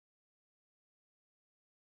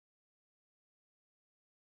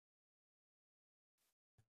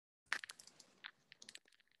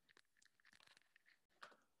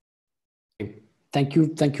Thank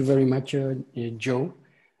you very much, Joe.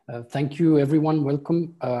 Thank you, everyone.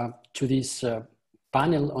 Welcome to this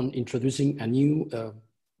panel on introducing a new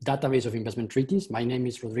database of investment treaties. My name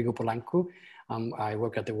is Rodrigo Polanco. I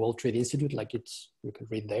work at the World Trade Institute, like you can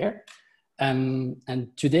read there. And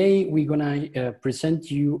today we're gonna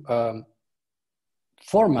present you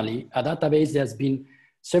formally a database that's been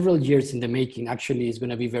several years in the making. Actually, it's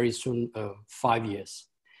gonna be very soon 5 years.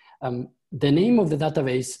 The name of the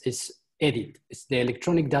database is EDIT. It's the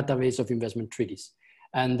Electronic Database of Investment Treaties.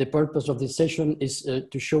 And the purpose of this session is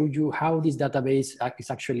to show you how this database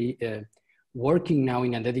is actually working now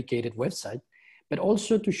in a dedicated website, but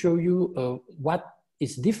also to show you what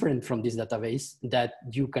is different from this database that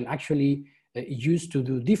you can actually use to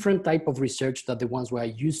do different type of research than the ones we are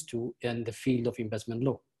used to in the field of investment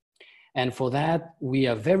law. And for that, we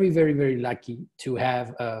are very, very, very lucky to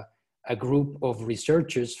have a group of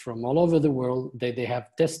researchers from all over the world. They have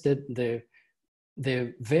tested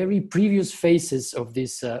the very previous phases of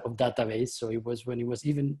this database. So it was when it was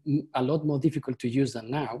even a lot more difficult to use than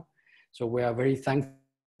now. So we are very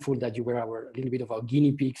thankful that you were a little bit of our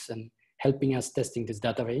guinea pigs and helping us testing this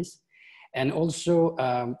database. And also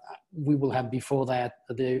we will have before that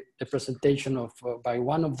the presentation of by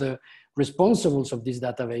one of the responsibles of this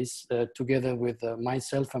database together with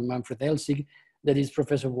myself and Manfred Elsig, that is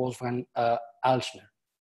Professor Wolfgang Alschner.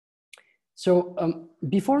 So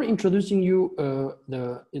before introducing you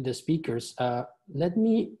the speakers, let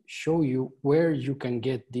me show you where you can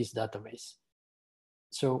get this database.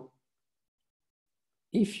 So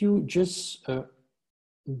if you just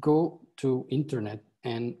go to internet,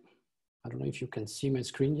 and I don't know if you can see my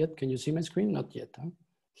screen yet. Can you see my screen? Not yet, huh?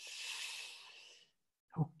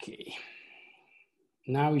 Okay.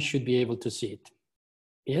 Now you should be able to see it.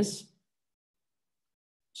 Yes?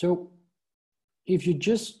 So if you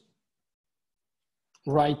just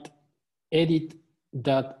write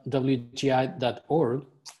edit.wgi.org,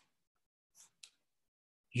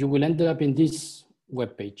 you will end up in this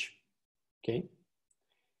web page, okay?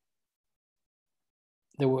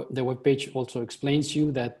 The web page also explains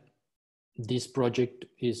you that this project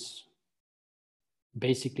is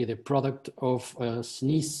basically the product of a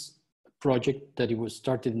SNEES project that it was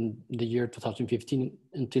started in the year 2015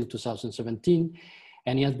 until 2017.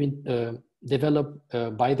 And it has been developed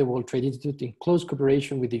by the World Trade Institute in close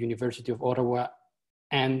cooperation with the University of Ottawa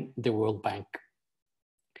and the World Bank.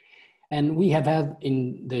 And we have had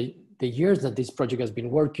in the years that this project has been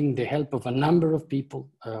working, the help of a number of people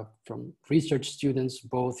from research students,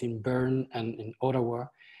 both in Bern and in Ottawa,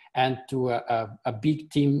 and to a big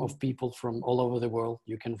team of people from all over the world.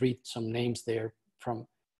 You can read some names there from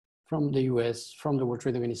the US, from the World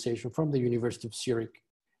Trade Organization, from the University of Zurich,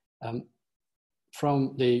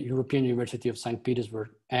 from the European University of St. Petersburg,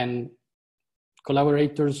 and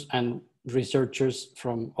collaborators and researchers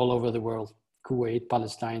from all over the world: Kuwait,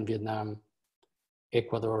 Palestine, Vietnam,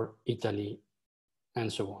 Ecuador, Italy,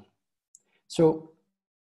 and so on. So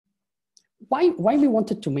why we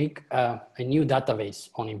wanted to make a new database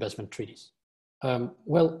on investment treaties?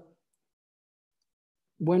 Well,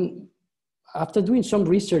 after doing some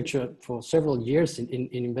research for several years in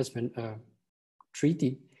investment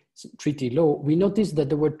treaty law, we noticed that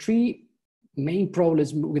there were three main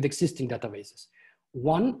problems with existing databases.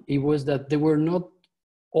 One, it was that there were not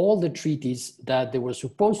all the treaties that they were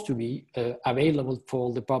supposed to be available for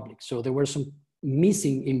all the public. So there were some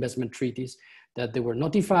missing investment treaties that they were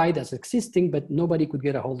notified as existing, but nobody could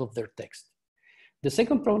get a hold of their text. The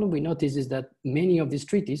second problem we noticed is that many of these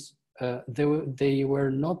treaties, they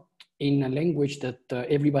were not in a language that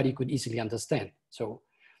everybody could easily understand. So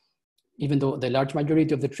even though the large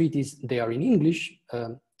majority of the treaties, they are in English,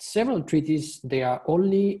 several treaties, they are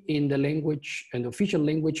only in the language and official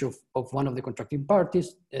language of one of the contracting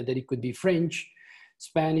parties, that it could be French,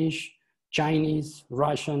 Spanish, Chinese,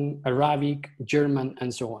 Russian, Arabic, German,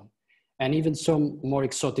 and so on. And even some more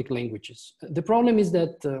exotic languages. The problem is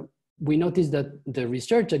that we noticed that the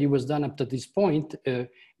research that it was done up to this point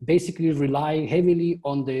basically rely heavily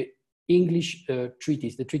on the English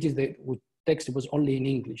treaties, the treaties that would text was only in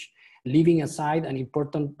English, leaving aside an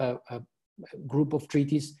important group of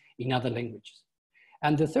treaties in other languages.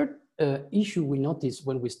 And the third issue we noticed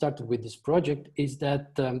when we started with this project is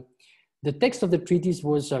that the text of the treaties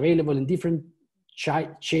was available in different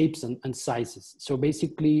shapes and sizes. So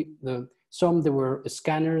basically, some there were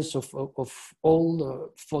scanners of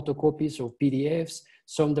all photocopies of PDFs,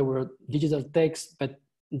 some there were digital text, but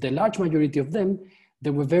the large majority of them, they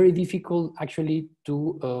were very difficult actually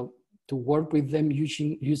to work with them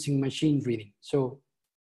using machine reading. So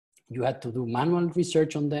you had to do manual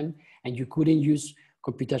research on them, and you couldn't use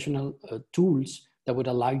computational tools that would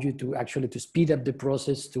allow you to actually to speed up the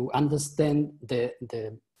process, to understand the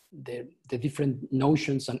different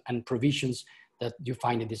notions and provisions that you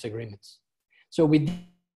find in these agreements. So with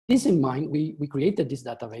this in mind, we created this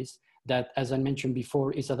database that, as I mentioned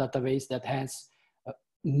before, is a database that has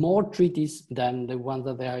more treaties than the ones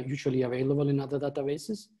that are usually available in other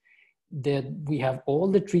databases. That we have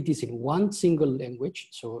all the treaties in one single language.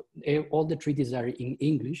 So all the treaties are in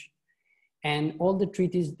English, and all the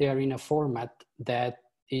treaties, they are in a format that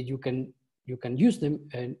you can use them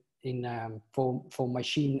for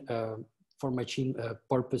machine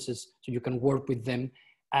purposes. So you can work with them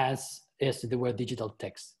as they were digital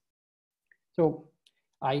text. So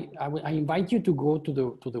I invite you to go to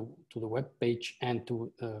the web page and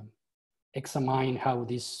to examine how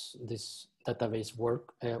this database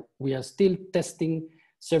work. We are still testing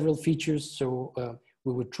several features, so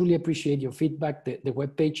we would truly appreciate your feedback. The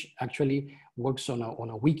web page actually works on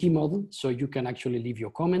a wiki model, so you can actually leave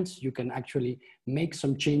your comments. You can actually make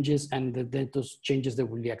some changes, and then those changes that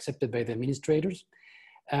will be accepted by the administrators.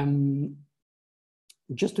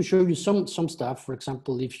 Just to show you some stuff, for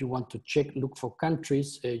example, if you want to look for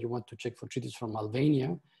countries, you want to check for treaties from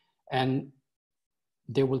Albania, and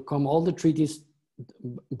there will come all the treaties,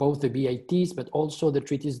 both the BITs, but also the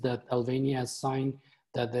treaties that Albania has signed,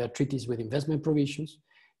 that they are treaties with investment provisions.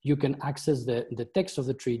 You can access the text of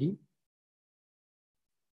the treaty.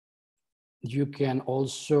 You can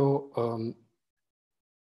also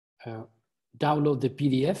download the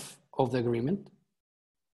PDF of the agreement.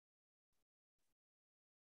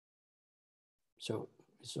 So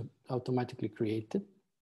it's automatically created.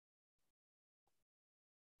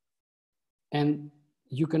 And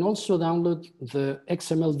you can also download the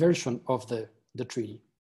XML version of the treaty.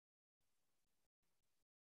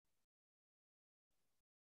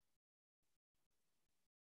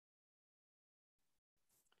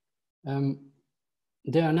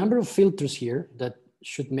 There are a number of filters here that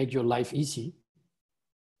should make your life easy,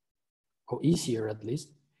 or easier at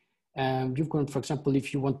least. You've got, for example,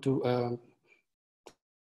 if you want to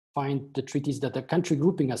find the treaties that the country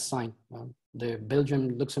grouping has signed, the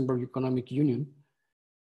Belgium-Luxembourg Economic Union,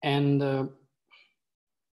 and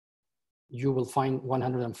you will find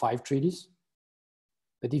 105 treaties.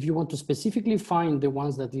 But if you want to specifically find the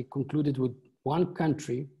ones that we concluded with one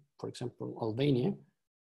country, for example, Albania,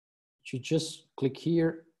 you just click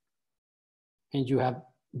here and you have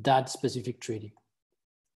that specific treaty.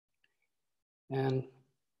 And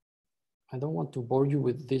I don't want to bore you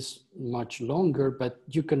with this much longer, but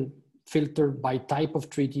you can filter by type of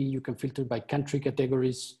treaty, you can filter by country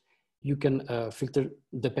categories, you can filter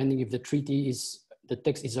depending if the treaty is, the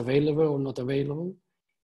text is available or not available.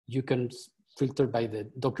 You can filter by the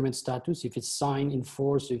document status, if it's signed, in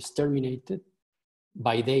force, if it's terminated,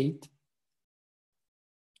 by date.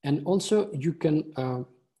 And also you can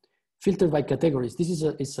filter by categories. This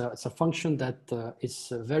is a function that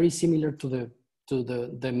is very similar to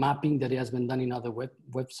the mapping that has been done in other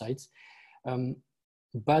websites.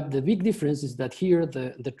 But the big difference is that here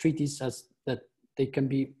the treaties that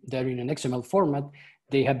they're in an XML format,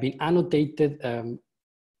 they have been annotated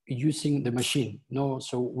using the machine.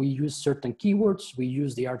 So we use certain keywords, we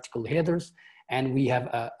use the article headers, and we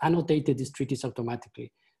have annotated these treaties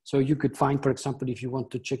automatically. So you could find, for example, if you want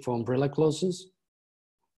to check for umbrella clauses.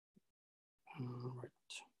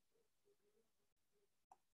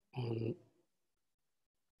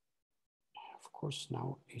 Of course,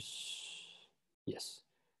 now is, yes.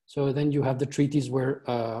 So then you have the treaties where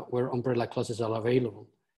umbrella clauses are available.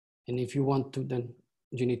 And if you want to, then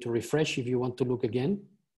you need to refresh if you want to look again.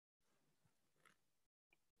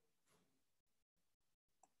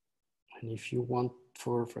 And if you want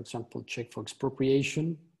for example, check for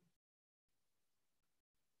expropriation,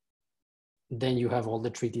 then you have all the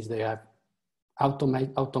treaties they have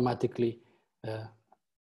automatically a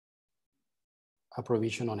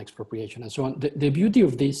provision on expropriation and so on. The beauty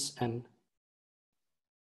of this, and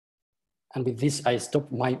with this I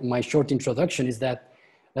stop my short introduction, is that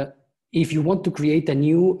if you want to create a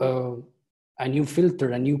new filter,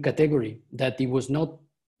 a new category that it was not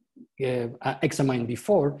examined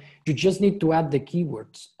before, you just need to add the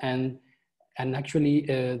keywords, and actually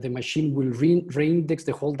the machine will re-index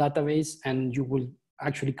the whole database, and you will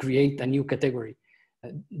actually create a new category.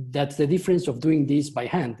 That's the difference of doing this by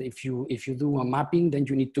hand. If you do a mapping, then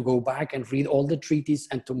you need to go back and read all the treaties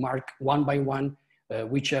and to mark one by one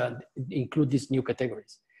which include these new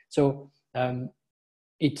categories. So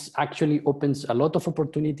it actually opens a lot of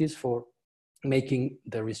opportunities for making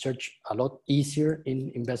the research a lot easier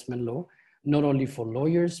in investment law, not only for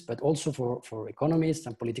lawyers, but also for economists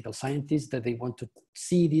and political scientists, that they want to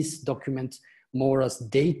see these documents more as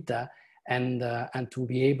data and to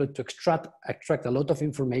be able to extract a lot of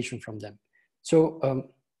information from them. So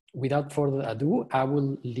without further ado, I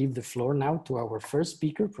will leave the floor now to our first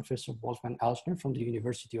speaker, Professor Wolfgang Alschner from the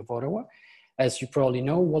University of Ottawa. As you probably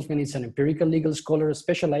know, Wolfgang is an empirical legal scholar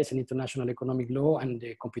specialized in international economic law and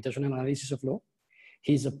the computational analysis of law.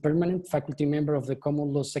 He's a permanent faculty member of the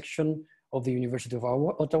Common Law section of the University of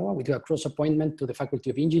Ottawa with a cross appointment to the Faculty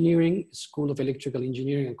of Engineering, School of Electrical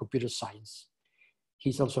Engineering and Computer Science.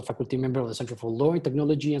 He's also a faculty member of the Center for Law,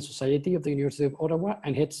 Technology and Society of the University of Ottawa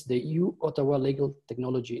and heads the U Ottawa Legal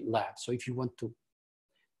Technology Lab. So if you want to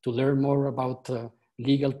learn more about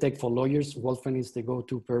legal tech for lawyers, Wolfgang is the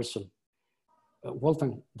go-to person.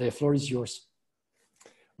 Wolfgang, the floor is yours.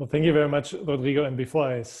 Well, thank you very much, Rodrigo. And before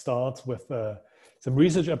I start with some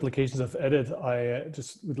research applications of EDIT, I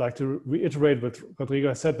just would like to reiterate what Rodrigo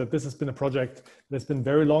has said, that this has been a project that's been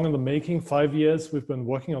very long in the making. 5 years we've been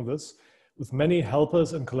working on this with many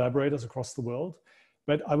helpers and collaborators across the world.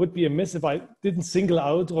 But I would be amiss if I didn't single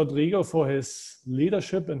out Rodrigo for his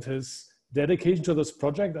leadership and his dedication to this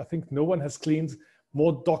project. I think no one has cleaned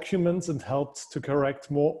more documents and helped to correct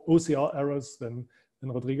more OCR errors than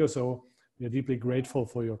Rodrigo. So we are deeply grateful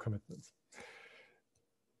for your commitment.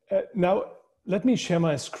 Now, let me share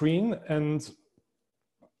my screen and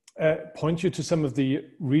point you to some of the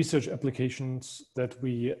research applications that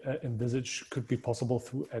we envisage could be possible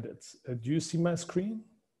through EDIT. Do you see my screen?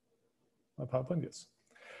 My PowerPoint, yes.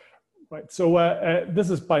 Right, so this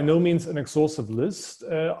is by no means an exhaustive list.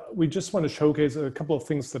 We just want to showcase a couple of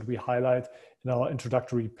things that we highlight in our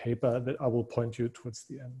introductory paper that I will point you towards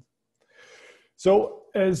the end. So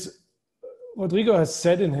as Rodrigo has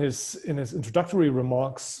said in his introductory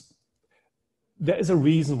remarks, there is a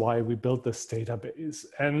reason why we built this database.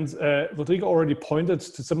 And Rodrigo already pointed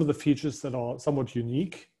to some of the features that are somewhat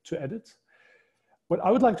unique to EDIT. What I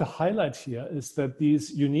would like to highlight here is that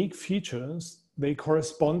these unique features, they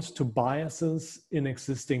correspond to biases in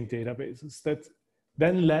existing databases that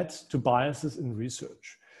then led to biases in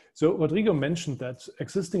research. So Rodrigo mentioned that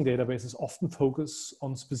existing databases often focus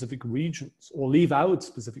on specific regions or leave out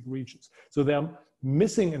specific regions. So they're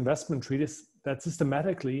missing investment treaties that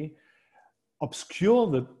systematically obscure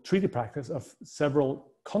the treaty practice of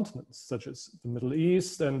several continents, such as the Middle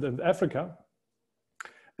East and Africa.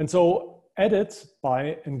 And so EDIT,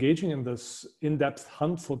 by engaging in this in-depth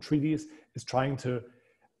hunt for treaties, is trying to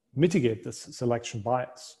mitigate this selection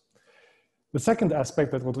bias. The second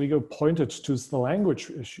aspect that Rodrigo pointed to is the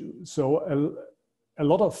language issue. So a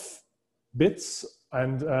lot of BITs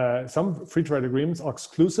and some free trade agreements are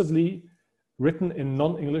exclusively written in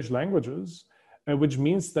non-English languages, which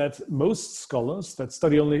means that most scholars that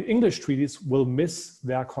study only English treaties will miss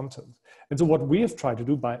their content. And so what we have tried to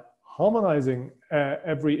do by harmonizing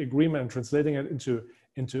every agreement and translating it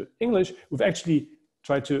into English, we've actually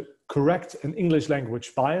tried to correct an English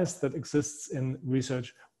language bias that exists in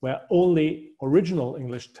research where only original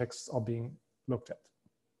English texts are being looked at.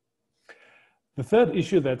 The third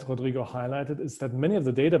issue that Rodrigo highlighted is that many of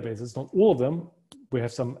the databases, not all of them, we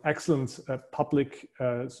have some excellent public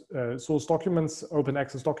source documents, open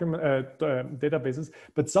access databases,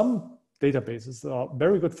 but some databases that are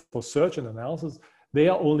very good for search and analysis, they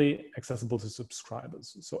are only accessible to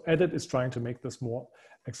subscribers. So EDIT is trying to make this more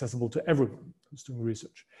accessible to everyone who's doing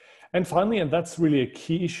research. And finally, and that's really a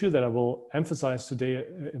key issue that I will emphasize today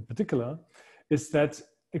in particular, is that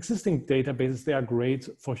existing databases, they are great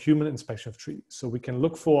for human inspection of treaties. So we can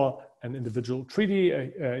look for an individual treaty,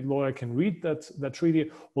 a lawyer can read that treaty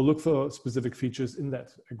or look for specific features in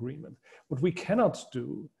that agreement. What we cannot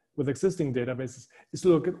do with existing databases is to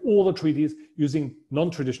look at all the treaties using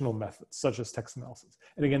non-traditional methods, such as text analysis.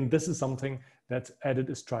 And again, this is something that EDIT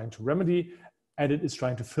is trying to remedy. EDIT is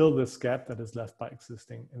trying to fill this gap that is left by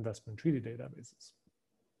existing investment treaty databases.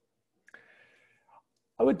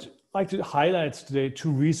 I would like to highlight today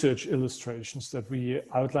two research illustrations that we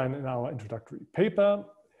outline in our introductory paper.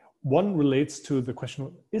 One relates to the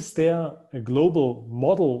question, is there a global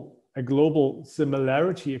model, a global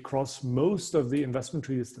similarity across most of the investment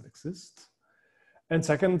treaties that exist? And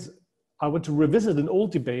second, I want to revisit an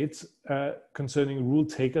old debate concerning rule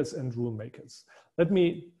takers and rule makers. Let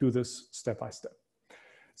me do this step by step.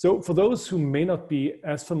 So for those who may not be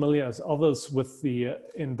as familiar as others with the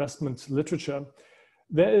investment literature,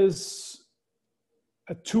 there is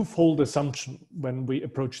a twofold assumption when we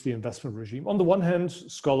approach the investment regime. On the one hand,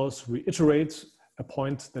 scholars reiterate a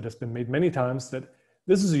point that has been made many times, that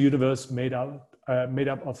this is a universe made up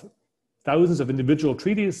of thousands of individual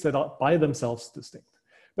treaties that are by themselves distinct.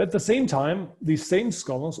 But at the same time, these same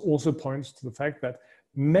scholars also point to the fact that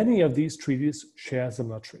many of these treaties share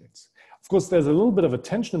similar traits. Of course, there's a little bit of a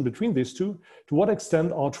tension between these two. To what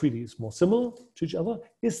extent are treaties more similar to each other?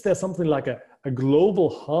 Is there something like a global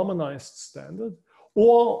harmonized standard?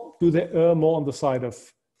 Or do they err more on the side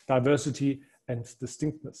of diversity and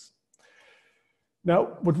distinctness?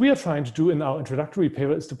 Now, what we are trying to do in our introductory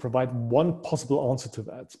paper is to provide one possible answer to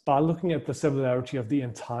that by looking at the similarity of the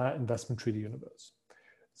entire investment treaty universe.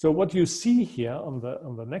 So what you see here on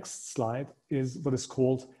the next slide is what is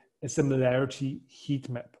called a similarity heat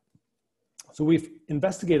map. So we've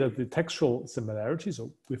investigated the textual similarity.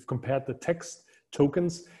 So we've compared the text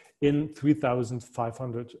tokens in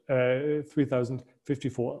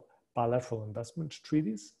 3,054 bilateral investment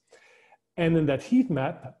treaties. And in that heat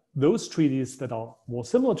map, those treaties that are more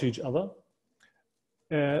similar to each other,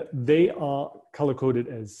 they are color-coded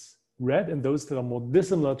as red, and those that are more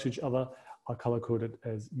dissimilar to each other are color-coded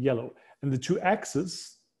as yellow. And the two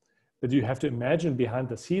axes that you have to imagine behind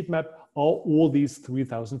this heat map are all these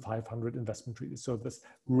 3,500 investment treaties. So this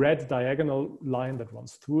red diagonal line that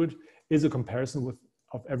runs through it is a comparison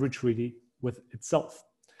of every treaty with itself.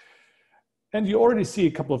 And you already see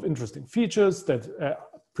a couple of interesting features that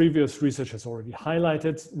previous research has already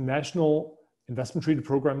highlighted. National investment treaty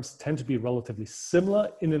programs tend to be relatively similar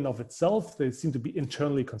in and of itself. They seem to be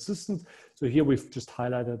internally consistent. So here we've just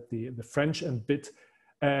highlighted the French and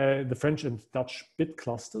Dutch bid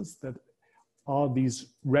clusters that are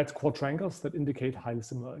these red quadrangles that indicate highly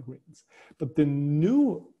similar agreements. But the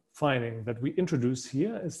new finding that we introduce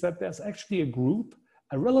here is that there's actually a group,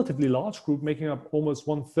 a relatively large group making up almost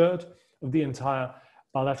 1/3 of the entire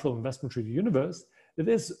bilateral investment treaty universe, that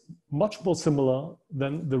is much more similar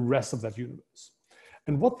than the rest of that universe.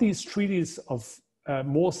 And what these treaties of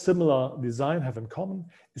more similar design have in common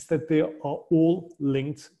is that they are all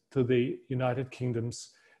linked to the United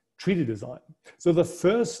Kingdom's treaty design. So the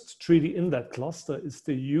first treaty in that cluster is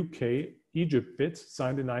the UK-Egypt bid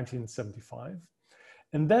signed in 1975.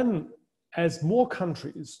 And then as more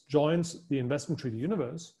countries joined the investment treaty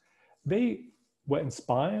universe, they were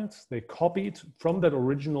inspired, they copied from that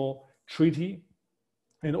original treaty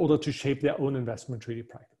in order to shape their own investment treaty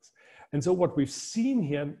practice. And so what we've seen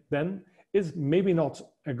here then is maybe not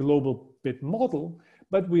a global bid model,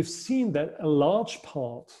 but we've seen that a large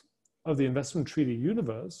part of the investment treaty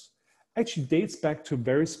universe actually dates back to a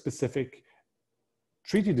very specific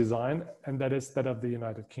treaty design, and that is that of the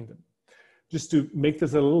United Kingdom. Just to make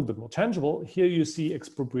this a little bit more tangible, here you see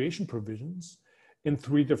expropriation provisions in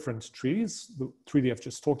 3 different treaties. The treaty I've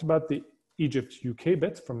just talked about, the Egypt-UK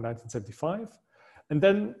bid from 1975, and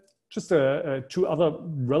then just 2 other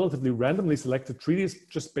relatively randomly selected treaties,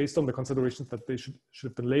 just based on the considerations that they should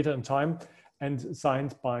have been later in time and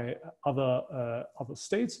signed by other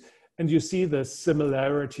states. And you see the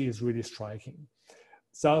similarity is really striking.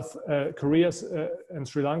 South Korea and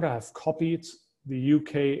Sri Lanka have copied the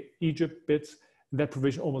UK-Egypt bid, that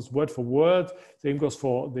provision almost word for word. Same goes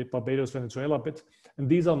for the Barbados-Venezuela bid. And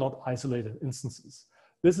these are not isolated instances.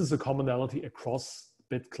 This is a commonality across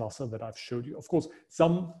bid cluster that I've showed you. Of course,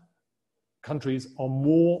 some countries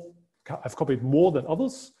have copied more than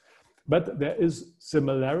others, but there is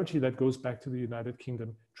similarity that goes back to the United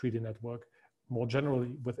Kingdom treaty network more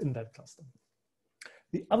generally within that cluster.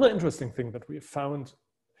 The other interesting thing that we have found,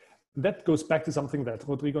 that goes back to something that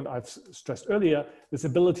Rodrigo and I've stressed earlier, this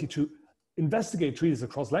ability to investigate treaties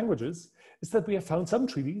across languages, is that we have found some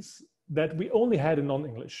treaties that we only had in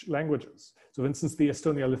non-English languages. So for instance, the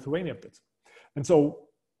Estonia-Lithuania bid. And so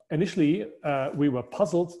initially we were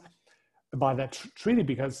puzzled by that treaty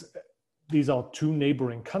because these are 2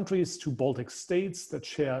 neighboring countries, 2 Baltic states that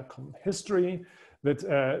share common history,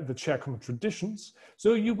 that share common traditions.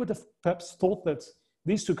 So you would have perhaps thought that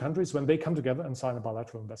these 2 countries, when they come together and sign a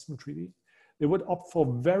bilateral investment treaty, they would opt for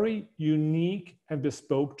very unique and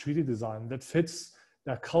bespoke treaty design that fits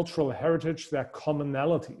their cultural heritage, their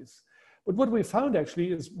commonalities. But what we found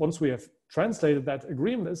actually is, once we have translated that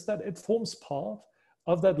agreement, is that it forms part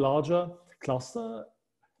of that larger cluster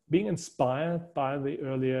being inspired by the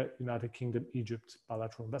earlier United Kingdom-Egypt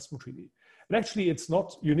bilateral investment treaty. And actually, it's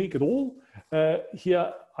not unique at all.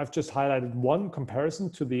 Here, I've just highlighted one comparison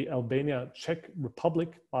to the Albania-Czech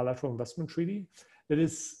Republic bilateral investment treaty that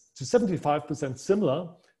is to 75% similar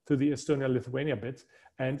to the Estonia-Lithuania bid.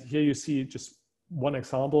 And here you see just one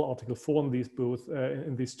example, Article 4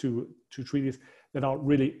 in these two treaties that are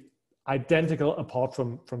really identical apart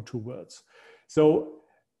from 2 words. So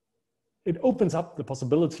it opens up the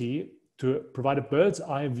possibility to provide a bird's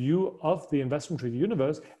eye view of the investment treaty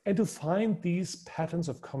universe and to find these patterns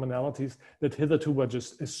of commonalities that hitherto were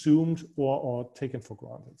just assumed or taken for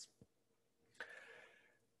granted.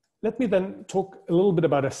 Let me then talk a little bit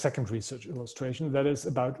about a second research illustration that is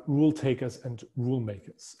about rule takers and rule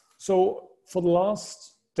makers. So for the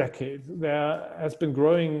last decade, there have been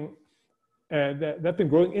growing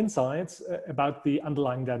insights about the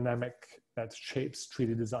underlying dynamic that shapes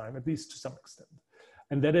treaty design, at least to some extent.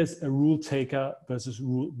 And that is a rule taker versus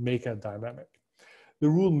rule maker dynamic. The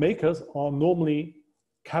rule makers are normally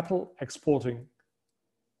capital exporting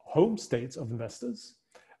home states of investors,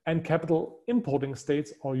 and capital importing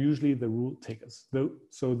states are usually the rule takers.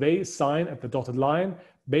 So they sign at the dotted line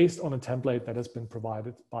based on a template that has been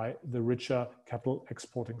provided by the richer capital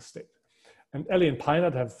exporting state. And Ellie and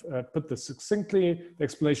Peinert have put this succinctly. The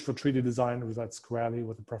explanation for treaty design resides squarely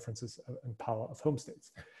with the preferences and power of home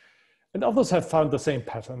states. And others have found the same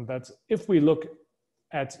pattern, that if we look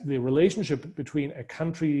at the relationship between a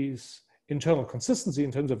country's internal consistency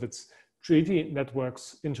in terms of its treaty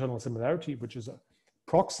network's internal similarity, which is a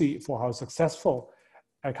proxy for how successful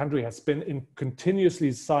a country has been in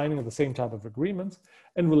continuously signing the same type of agreements,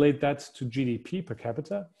 and relate that to GDP per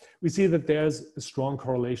capita, we see that there's a strong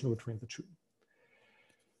correlation between the two.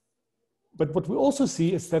 But what we also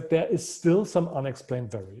see is that there is still some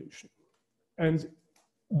unexplained variation. And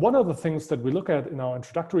one of the things that we look at in our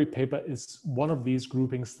introductory paper is one of these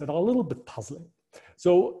groupings that are a little bit puzzling.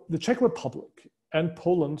 So the Czech Republic and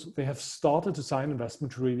Poland, they have started to sign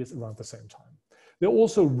investment treaties around the same time. They're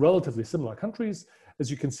also relatively similar countries.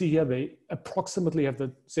 As you can see here, they approximately have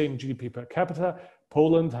the same GDP per capita.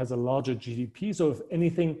 Poland has a larger GDP. So if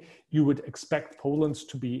anything, you would expect Poland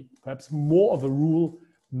to be perhaps more of a rule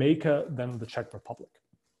maker than the Czech Republic.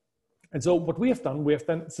 And so what we have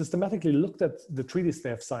then systematically looked at the treaties they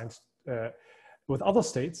have signed with other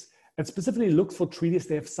states, and specifically looked for treaties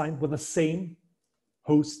they have signed with the same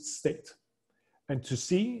host state, and to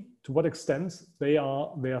see to what extent they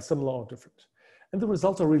are similar or different. And the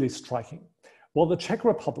results are really striking. While the Czech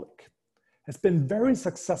Republic has been very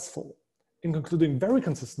successful in concluding very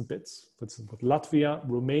consistent bids, for instance, with Latvia,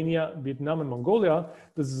 Romania, Vietnam, and Mongolia,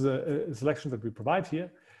 this is a selection that we provide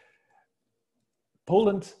here,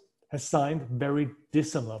 Poland has signed very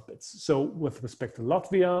dissimilar bids. So with respect to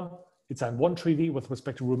Latvia, it signed one treaty. With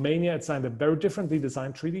respect to Romania, it signed a very differently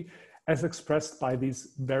designed treaty, as expressed by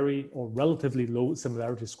these very or relatively low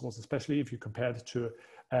similarity scores, especially if you compare it to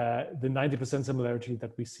the 90% similarity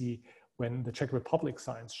that we see when the Czech Republic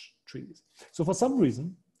signs treaties. So for some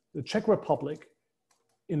reason, the Czech Republic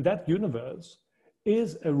in that universe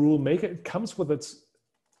is a rule maker. It comes with its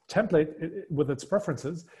template, with its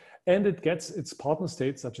preferences, and it gets its partner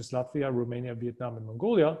states such as Latvia, Romania, Vietnam, and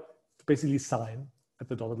Mongolia to basically sign at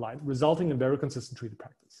the dotted line, resulting in very consistent treaty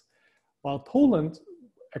practice. While Poland,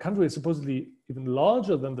 a country supposedly even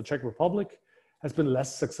larger than the Czech Republic, has been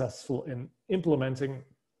less successful in implementing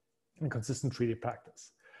a consistent treaty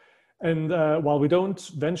practice. And while we don't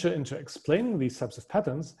venture into explaining these types of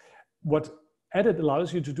patterns, what EDIT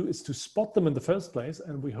allows you to do is to spot them in the first place,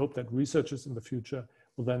 and we hope that researchers in the future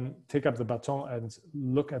will then take up the baton and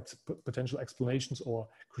look at potential explanations or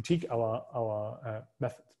critique our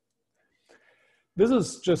method. This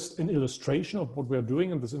is just an illustration of what we're doing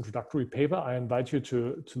in this introductory paper. I invite you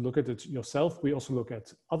to look at it yourself. We also look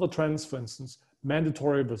at other trends, for instance,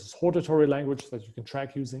 mandatory versus hortatory language that you can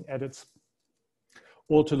track using EDITs,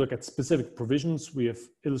 or to look at specific provisions. We have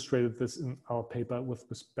illustrated this in our paper with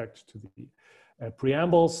respect to the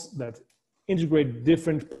preambles that integrate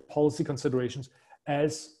different policy considerations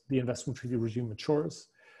as the investment treaty regime matures.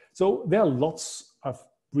 So there are lots of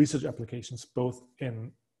research applications, both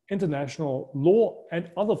in international law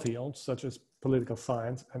and other fields, such as political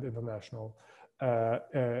science and international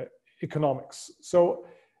economics. So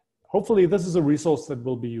hopefully this is a resource that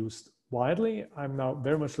will be used widely. I'm now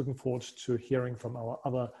very much looking forward to hearing from our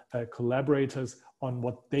other collaborators on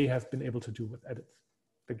what they have been able to do with EDIT.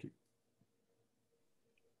 Thank you.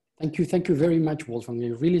 Thank you very much, Wolfgang.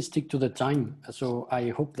 You really stick to the time. So I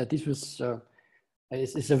hope that this was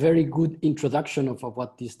is a very good introduction of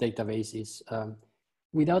what this database is.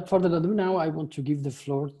 Without further ado, now I want to give the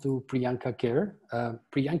floor to Priyanka Kher.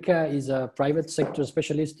 Priyanka is a private sector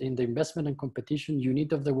specialist in the investment and competition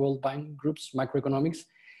unit of the World Bank Group's macroeconomics.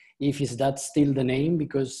 If is that still the name,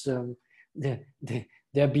 because they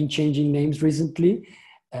have been changing names recently.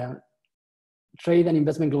 Trade and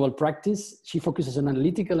investment global practice. She focuses on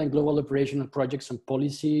analytical and global operational projects on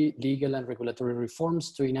policy, legal and regulatory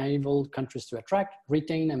reforms to enable countries to attract,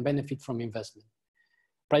 retain and benefit from investment.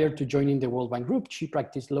 Prior to joining the World Bank Group, she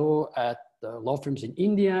practiced law at law firms in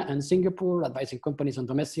India and Singapore, advising companies on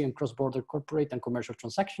domestic and cross-border corporate and commercial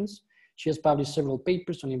transactions. She has published several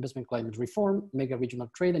papers on investment climate reform, mega regional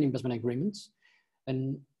trade and investment agreements.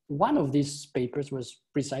 And one of these papers was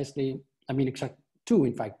precisely, two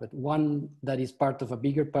in fact, but one that is part of a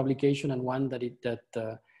bigger publication and one that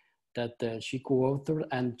that she co-authored,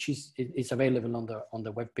 and it's available on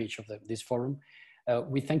the webpage of this forum.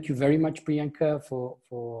 We thank you very much, Priyanka,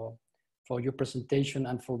 for your presentation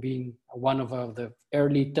and for being one of the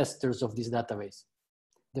early testers of this database.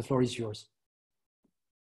 The floor is yours.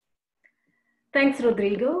 Thanks,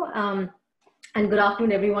 Rodrigo. And good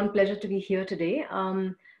afternoon, everyone. Pleasure to be here today.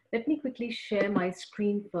 Let me quickly share my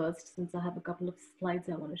screen first, since I have a couple of slides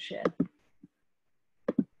I want to share.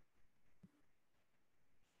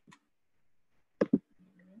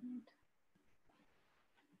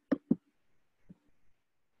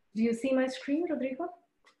 Do you see my screen, Rodrigo?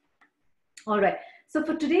 All right. So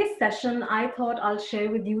for today's session, I thought I'll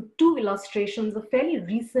share with you two illustrations of fairly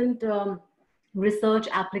recent research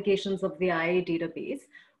applications of the IA database.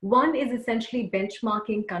 One is essentially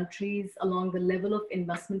benchmarking countries along the level of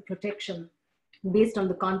investment protection based on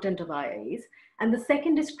the content of IIAs. And the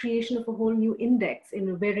second is creation of a whole new index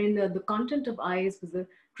wherein the content of IIAs was a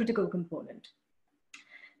critical component.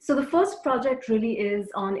 So the first project really is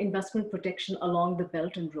on investment protection along the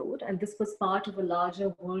Belt and Road. And this was part of a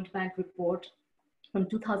larger World Bank report from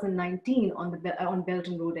 2019 on Belt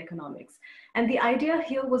and Road economics. And the idea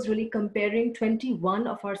here was really comparing 21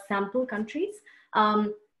 of our sample countries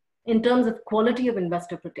in terms of quality of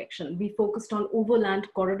investor protection. We focused on overland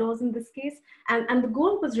corridors in this case. And the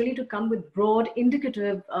goal was really to come with broad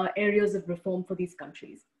indicative areas of reform for these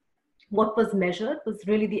countries. What was measured was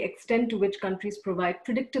really the extent to which countries provide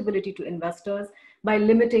predictability to investors by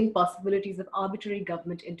limiting possibilities of arbitrary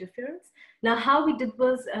government interference. Now, how we did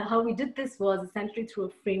this was essentially through a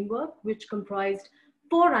framework which comprised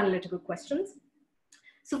 4 analytical questions.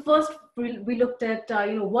 So first, we looked at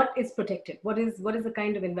what is protected, what is the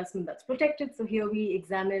kind of investment that's protected. So here we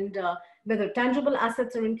examined whether tangible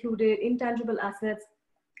assets are included, intangible assets.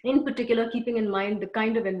 In particular, keeping in mind the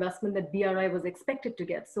kind of investment that BRI was expected to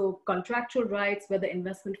get. So contractual rights, whether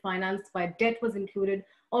investment financed by debt was included,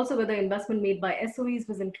 also whether investment made by SOEs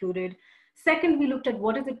was included. Second, we looked at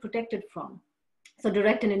what is it protected from. So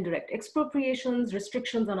direct and indirect expropriations,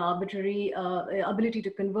 restrictions on arbitrary ability to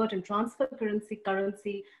convert and transfer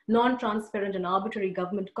currency, non-transparent and arbitrary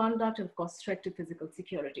government conduct, and of course, threat to physical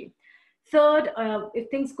security. Third, if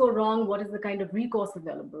things go wrong, what is the kind of recourse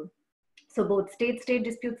available? So both state-state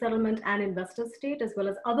dispute settlement and investor-state, as well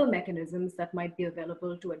as other mechanisms that might be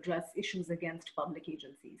available to address issues against public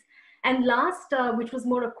agencies. And last, which was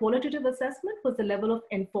more a qualitative assessment, was the level of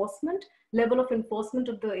enforcement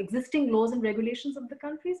of the existing laws and regulations of the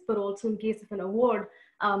countries, but also in case of an award,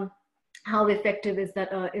 how effective is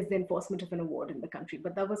the enforcement of an award in the country.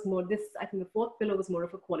 But that was more I think the fourth pillar was more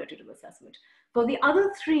of a qualitative assessment. For the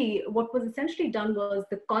other 3, what was essentially done was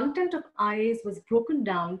the content of IAs was broken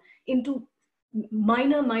down into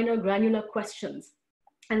minor granular questions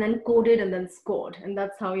and then coded and then scored. And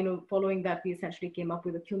that's how, following that, we essentially came up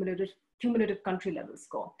with a cumulative country level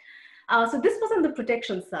score. So this was on the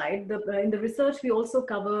protection side. In the research, we also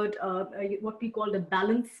covered what we called a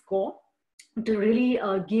balance score, to really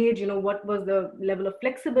gauge, what was the level of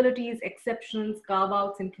flexibilities, exceptions,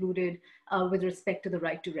 carve-outs included with respect to the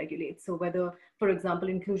right to regulate. So whether, for example,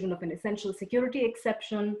 inclusion of an essential security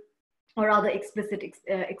exception or other explicit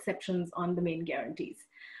exceptions on the main guarantees.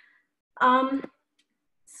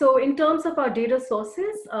 So in terms of our data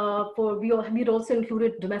sources, we'd also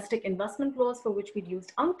included domestic investment laws for which we'd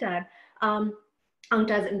used UNCTAD.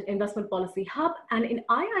 UNCTAD's Investment Policy Hub. And in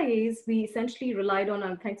IIAs, we essentially relied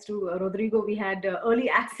on, thanks to Rodrigo, we had early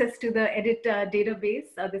access to the EDIT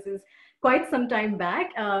database. This is quite some time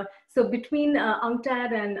back. So between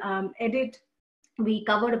UNCTAD and EDIT, we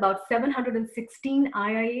covered about 716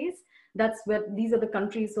 IIAs. These are the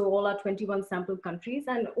countries, so all our 21 sample countries.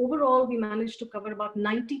 And overall, we managed to cover about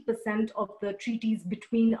 90% of the treaties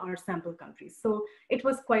between our sample countries. So it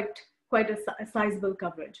was quite a sizable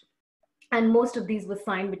coverage. And most of these were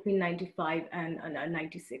signed between 1995 and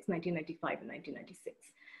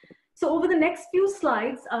 1996. So over the next few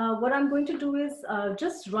slides, what I'm going to do is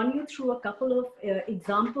just run you through a couple of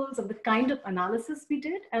examples of the kind of analysis we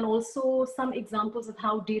did, and also some examples of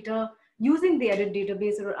how data using the EDIT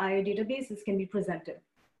database or IA databases can be presented.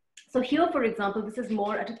 So here, for example, this is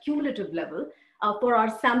more at a cumulative level. For our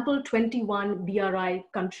sample 21 BRI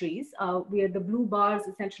countries, where the blue bars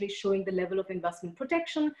essentially showing the level of investment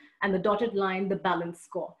protection and the dotted line, the balance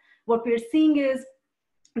score. What we're seeing is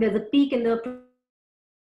there's a peak in the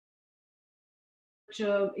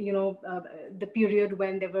period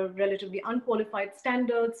when there were relatively unqualified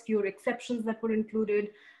standards, fewer exceptions that were included.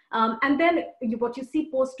 And then what you see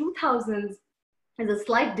post 2000s is a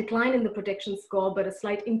slight decline in the protection score, but a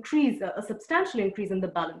slight increase, a substantial increase in the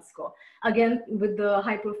balance score. Again, with the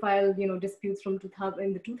high-profile, disputes from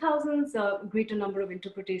in the 2000s, a greater number of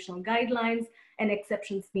interpretational guidelines and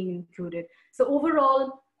exceptions being included. So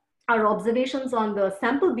overall, our observations on the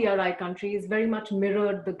sample BRI countries very much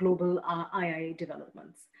mirrored the global IIA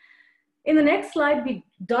developments. In the next slide, we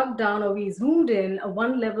dug down, or we zoomed in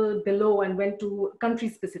one level below and went to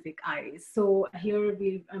country-specific IIAs. So here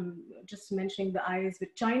I'm just mentioning the IIAs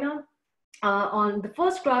with China. On the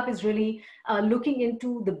first graph is really looking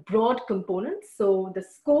into the broad components. So the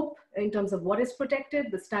scope in terms of what is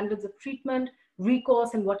protected, the standards of treatment,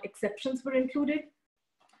 recourse, and what exceptions were included.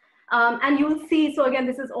 And you'll see, so again,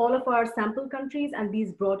 this is all of our sample countries and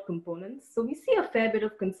these broad components. So we see a fair bit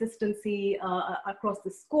of consistency across the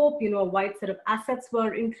scope. A wide set of assets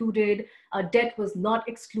were included, debt was not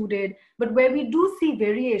excluded. But where we do see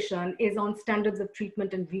variation is on standards of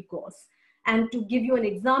treatment and recourse. And to give you an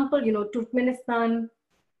example, Turkmenistan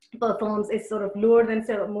performs is sort of lower than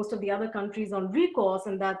most of the other countries on recourse,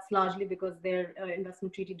 and that's largely because their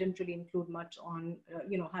investment treaty didn't really include much on,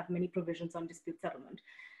 have many provisions on dispute settlement.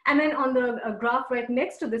 And then on the graph right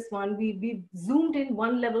next to this one, we zoomed in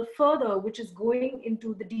one level further, which is going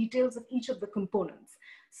into the details of each of the components.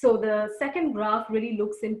 So the second graph really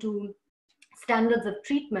looks into standards of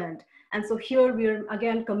treatment. And so here we're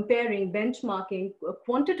again comparing, benchmarking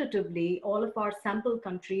quantitatively all of our sample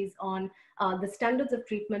countries on the standards of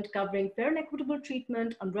treatment covering fair and equitable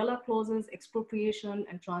treatment, umbrella clauses, expropriation,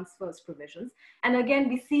 and transfers provisions. And again,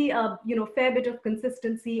 we see a fair bit of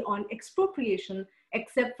consistency on expropriation,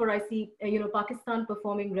 except for I see Pakistan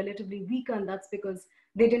performing relatively weaker, and that's because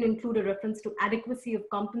they didn't include a reference to adequacy of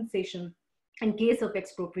compensation in case of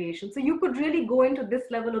expropriation. So you could really go into this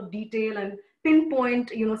level of detail and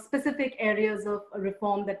pinpoint specific areas of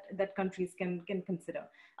reform that countries can consider.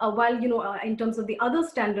 While in terms of the other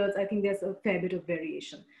standards, I think there's a fair bit of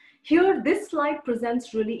variation. Here, this slide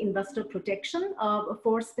presents really investor protection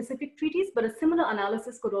for specific treaties, but a similar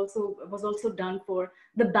analysis was also done for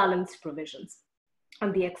the balance provisions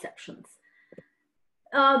and the exceptions.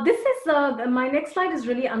 My next slide is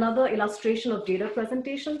really another illustration of data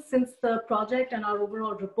presentation. Since the project and our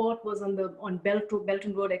overall report was on Belt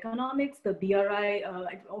and Road economics, the BRI,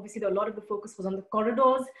 obviously a lot of the focus was on the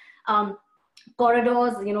corridors.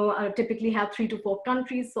 Corridors, typically have 3 to 4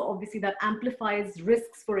 countries. So obviously that amplifies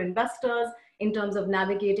risks for investors in terms of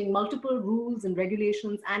navigating multiple rules and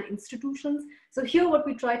regulations and institutions. So here what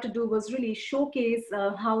we tried to do was really showcase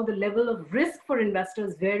how the level of risk for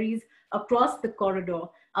investors varies across the corridor,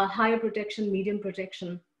 higher protection, medium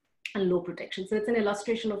protection, and low protection. So it's an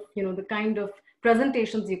illustration of the kind of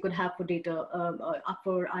presentations you could have for data,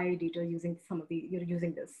 for IA data using some of the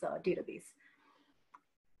using this database.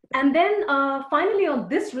 And then finally, on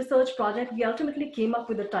this research project, we ultimately came up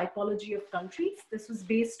with a typology of countries. This was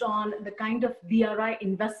based on the kind of BRI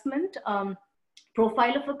investment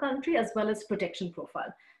profile of a country as well as protection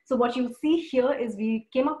profile. So what you see here is we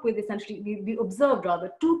came up with essentially, we observed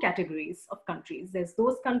rather 2 categories of countries. There's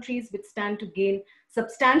those countries which stand to gain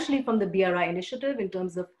substantially from the BRI initiative in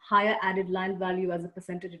terms of higher added land value as a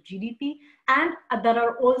percentage of GDP, and that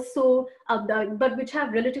are also, but which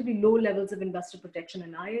have relatively low levels of investor protection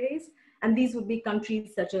in IIAs. And these would be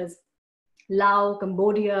countries such as Laos,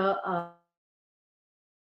 Cambodia,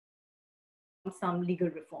 some legal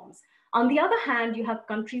reforms. On the other hand, you have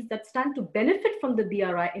countries that stand to benefit from the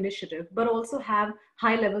BRI initiative, but also have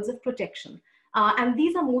high levels of protection. And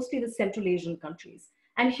these are mostly the Central Asian countries.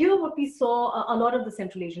 And here what we saw, a lot of the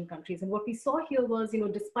Central Asian countries, and what we saw here was,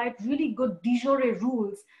 despite really good de jure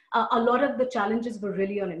rules, a lot of the challenges were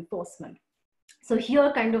really on enforcement. So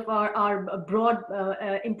here kind of our broad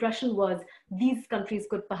impression was these countries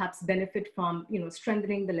could perhaps benefit from,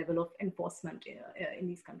 strengthening the level of enforcement in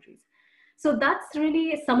these countries. So that's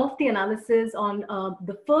really some of the analysis on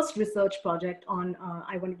the first research project on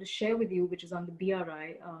I wanted to share with you, which is on the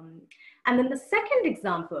BRI. And then the second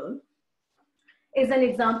example is an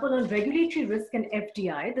example on regulatory risk and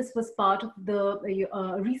FDI. This was part of the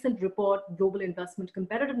recent report, Global Investment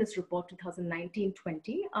Competitiveness Report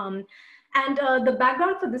 2019-20. And the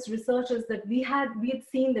background for this research is that we had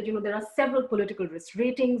seen that there are several political risk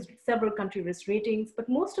ratings, several country risk ratings, but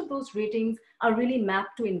most of those ratings are really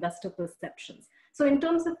mapped to investor perceptions. So in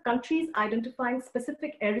terms of countries identifying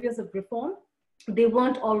specific areas of reform, they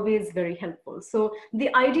weren't always very helpful. So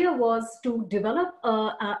the idea was to develop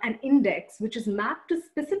an index which is mapped to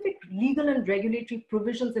specific legal and regulatory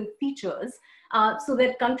provisions and features so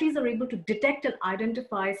that countries are able to detect and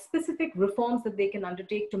identify specific reforms that they can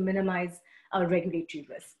undertake to minimize regulatory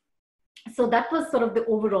risk. So that was sort of the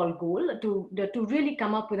overall goal, to really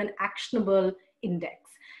come up with an actionable index.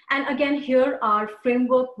 And again, here our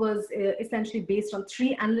framework was essentially based on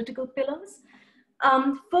 3 analytical pillars.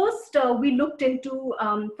 First, we looked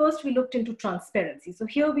into transparency. So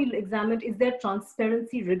here we examined, is there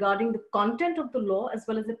transparency regarding the content of the law as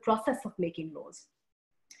well as the process of making laws?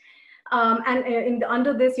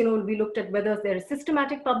 Under this, we looked at whether there is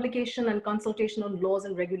systematic publication and consultation on laws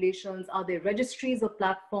and regulations. Are there registries or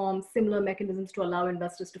platforms, similar mechanisms to allow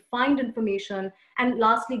investors to find information? And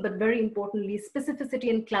lastly, but very importantly, specificity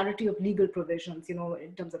and clarity of legal provisions,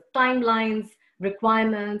 in terms of timelines,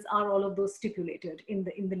 requirements, are all of those stipulated in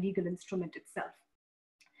the legal instrument itself.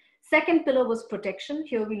 Second pillar was protection.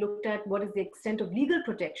 Here we looked at what is the extent of legal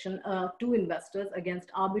protection to investors against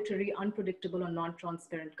arbitrary, unpredictable, or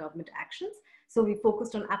non-transparent government actions. So we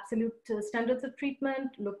focused on absolute standards of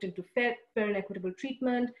treatment, looked into fair and equitable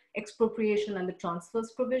treatment, expropriation, and the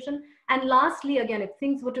transfers provision. And lastly, again, if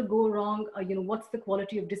things were to go wrong, what's the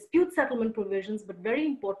quality of dispute settlement provisions? But very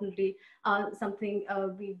importantly, something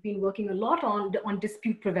we've been working a lot on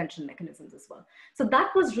dispute prevention mechanisms as well. So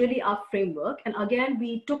that was really our framework. And again,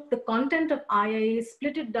 we took the content of IIA,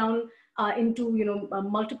 split it down into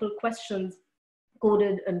multiple questions,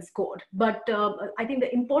 coded and scored. But I think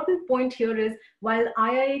the important point here is, while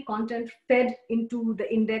IIA content fed into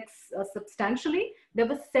the index substantially, there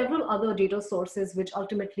were several other data sources which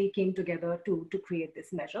ultimately came together to create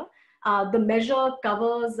this measure. The measure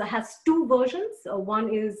has 2 versions.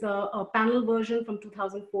 One is a panel version from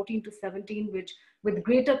 2014 to 17, with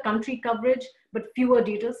greater country coverage, but fewer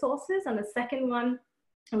data sources. And the second one,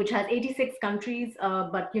 which has 86 countries,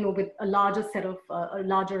 but with a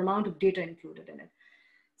larger amount of data included in it.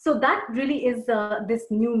 So that really is this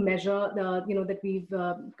new measure, that we've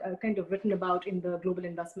kind of written about in the Global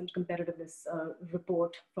Investment Competitiveness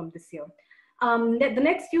report from this year. The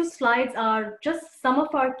next few slides are just some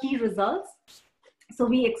of our key results. So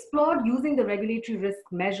we explored using the regulatory risk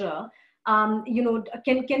measure. Can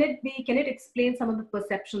it explain some of the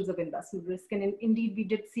perceptions of investment risk? And indeed, we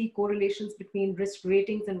did see correlations between risk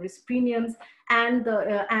ratings and risk premiums and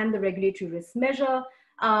the regulatory risk measure.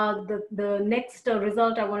 The next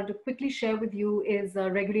result I wanted to quickly share with you is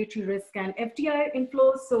regulatory risk and FDI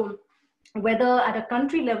inflows. So whether at a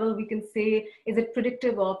country level we can say, is it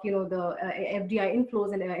predictive of the FDI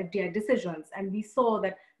inflows and FDI decisions? And we saw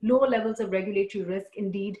that lower levels of regulatory risk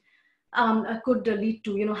indeed could lead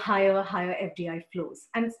to higher FDI flows.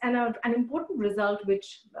 And an important result,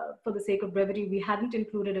 which for the sake of brevity we hadn't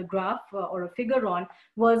included a graph or a figure on,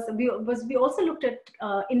 was we also looked at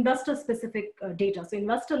investor specific data, so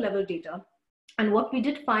investor level data. And what we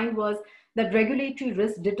did find was that regulatory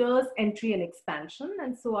risk deters entry and expansion.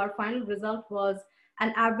 And so our final result was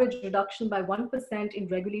an average reduction by 1% in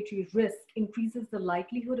regulatory risk increases the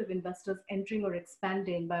likelihood of investors entering or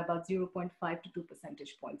expanding by about 0.5 to 2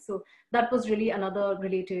 percentage points. So that was really another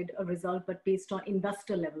related result, but based on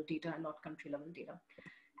investor level data and not country level data.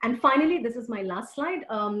 And finally, this is my last slide.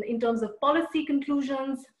 In terms of policy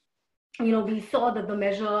conclusions, we saw that the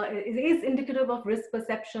measure is indicative of risk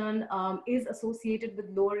perception, is associated with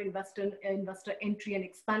lower investor entry and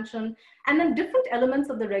expansion, and then different elements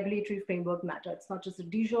of the regulatory framework matter. It's not just the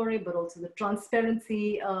de jure, but also the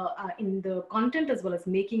transparency in the content as well as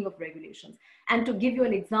making of regulations. And to give you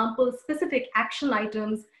an example, specific action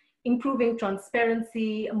items, improving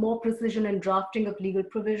transparency, more precision in drafting of legal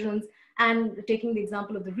provisions, and taking the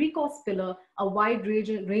example of the recourse pillar, a wide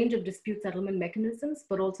range of dispute settlement mechanisms,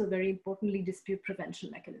 but also very importantly, dispute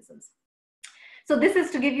prevention mechanisms. So this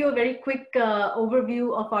is to give you a very quick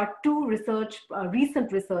overview of our 2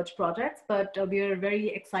 recent research projects, but we are very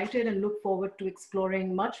excited and look forward to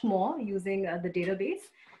exploring much more using the database.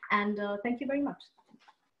 And thank you very much.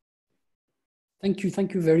 Thank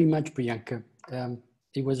you very much, Priyanka.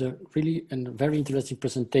 It was a really very interesting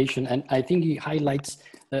presentation, and I think it highlights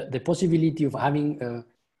the possibility of having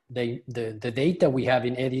the data we have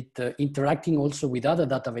in EDIT interacting also with other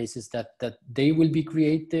databases that they will be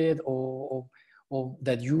created or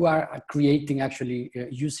that you are creating actually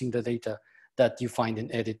using the data that you find in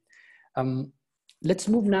EDIT. Let's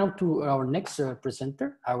move now to our next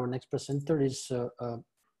presenter. Our next presenter is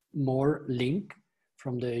Morr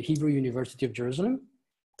from the Hebrew University of Jerusalem.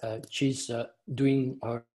 She's doing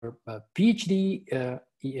her PhD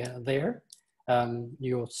there.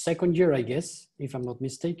 Your second year, I guess, if I'm not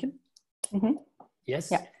mistaken. Mm-hmm. Yes.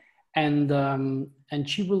 Yeah. And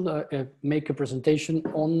she will make a presentation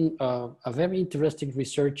on a very interesting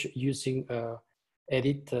research using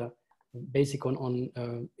EDIT, basic on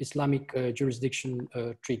Islamic jurisdiction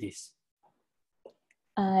treaties.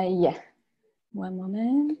 Yeah. One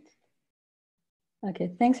moment.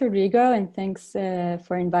 Okay, thanks Rodrigo, and thanks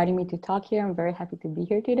for inviting me to talk here. I'm very happy to be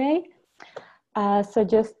here today. So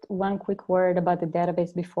just one quick word about the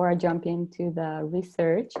database before I jump into the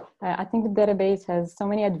research. I think the database has so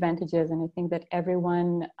many advantages, and I think that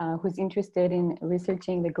everyone who's interested in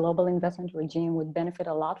researching the global investment regime would benefit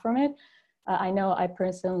a lot from it. I know I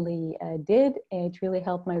personally did. It really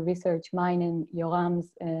helped my research, mine and Yoram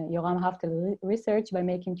Haftel's research, by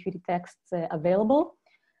making treaty texts available,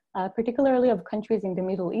 particularly of countries in the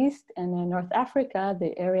Middle East and North Africa,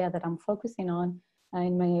 the area that I'm focusing on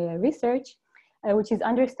in my research. Which is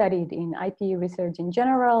understudied in IP research in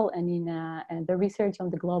general and in the research on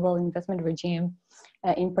the global investment regime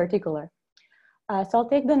in particular. So I'll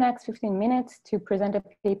take the next 15 minutes to present a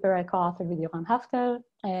paper I co-authored with Yoram Haftel,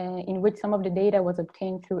 in which some of the data was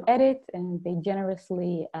obtained through EDIT, and they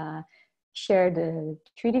generously shared the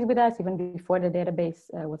treaties with us even before the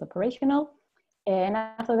database was operational. And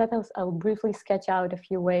after that, I'll briefly sketch out a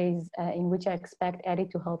few ways in which I expect EDIT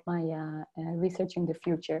to help my research in the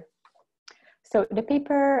future. So the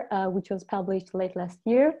paper, which was published late last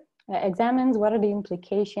year, examines what are the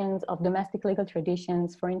implications of domestic legal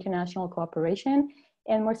traditions for international cooperation.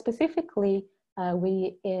 And more specifically,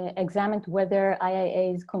 we examined whether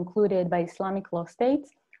IIAs concluded by Islamic law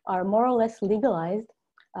states are more or less legalized,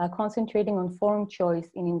 concentrating on foreign choice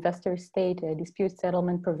in investor-state dispute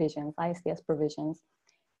settlement provisions, ISDS provisions.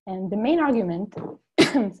 And the main argument,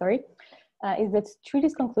 sorry, is that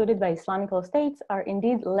treaties concluded by Islamic law states are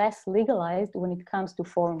indeed less legalized when it comes to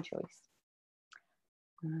foreign choice.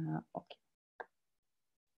 Okay.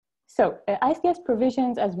 So ISDS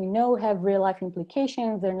provisions, as we know, have real-life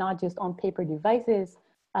implications. They're not just on-paper devices.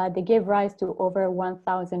 They gave rise to over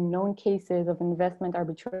 1,000 known cases of investment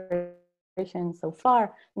arbitration so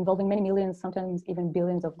far, involving many millions, sometimes even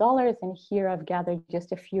billions of dollars. And here I've gathered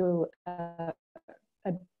just a few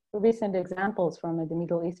recent examples from the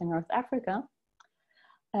Middle East and North Africa.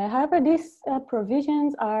 However, these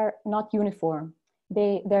provisions are not uniform.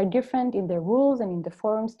 They're different in their rules and in the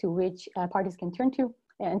forums to which parties can turn to.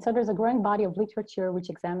 And so there's a growing body of literature which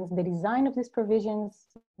examines the design of these provisions,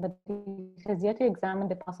 but it has yet to examine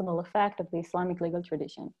the possible effect of the Islamic legal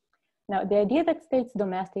tradition. Now, the idea that states'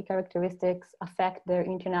 domestic characteristics affect their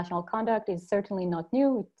international conduct is certainly not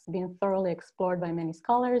new. It's been thoroughly explored by many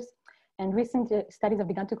scholars. And recent studies have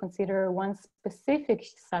begun to consider one specific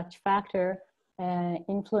such factor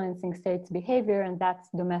influencing states' behavior, and that's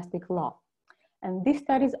domestic law. And these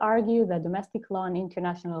studies argue that domestic law and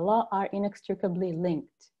international law are inextricably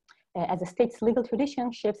linked, as a state's legal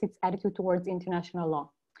tradition shapes its attitude towards international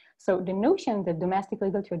law. So the notion that domestic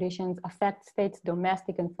legal traditions affect states'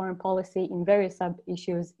 domestic and foreign policy in various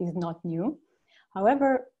sub-issues is not new.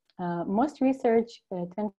 However, most research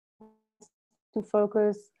tends to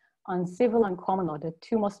focus on civil and common law, the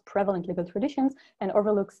two most prevalent legal traditions, and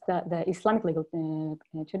overlooks the Islamic legal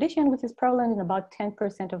tradition, which is prevalent in about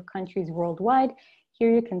 10% of countries worldwide.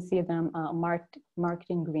 Here you can see them marked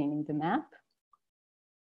in green in the map.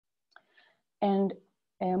 And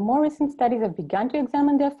more recent studies have begun to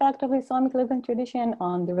examine the effect of the Islamic legal tradition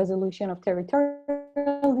on the resolution of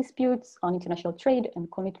territorial disputes, on international trade,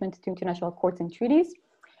 and commitment to international courts and treaties.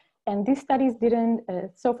 And these studies didn't,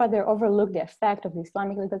 so far they overlooked the effect of the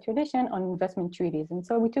Islamic legal tradition on investment treaties. And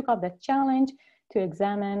so we took up that challenge to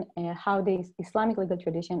examine how the Islamic legal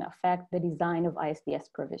tradition affect the design of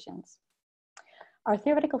ISDS provisions. Our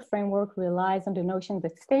theoretical framework relies on the notion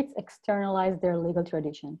that states externalize their legal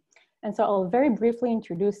tradition. And so I'll very briefly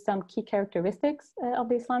introduce some key characteristics of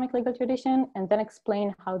the Islamic legal tradition and then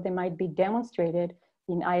explain how they might be demonstrated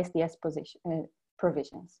in ISDS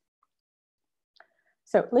provisions.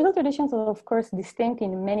 So legal traditions are, of course, distinct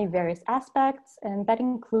in many various aspects, and that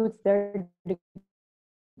includes their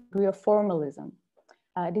degree of formalism.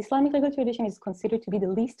 The Islamic legal tradition is considered to be the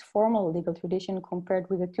least formal legal tradition compared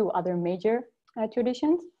with the two other major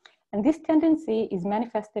traditions. And this tendency is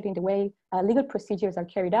manifested in the way legal procedures are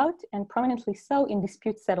carried out, and prominently so in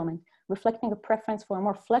dispute settlement, reflecting a preference for a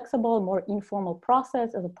more flexible, more informal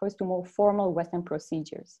process as opposed to more formal Western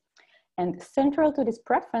procedures. And central to this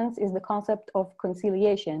preference is the concept of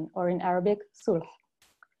conciliation, or in Arabic, sulh.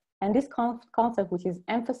 And this concept, which is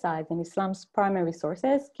emphasized in Islam's primary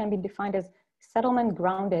sources, can be defined as settlement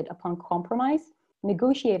grounded upon compromise,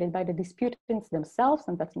 negotiated by the disputants themselves,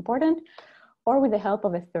 and that's important, or with the help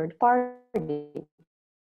of a third party.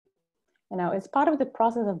 And now, as part of the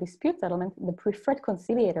process of dispute settlement, the preferred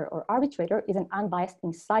conciliator or arbitrator is an unbiased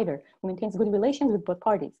insider who maintains good relations with both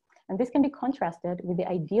parties. And this can be contrasted with the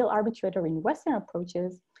ideal arbitrator in Western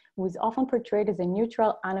approaches, who is often portrayed as a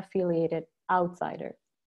neutral, unaffiliated outsider.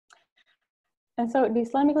 And so the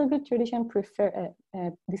Islamic legal tradition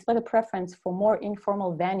displays a preference for more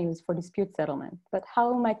informal venues for dispute settlement. But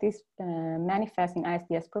how might this manifest in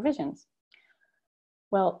ISDS provisions?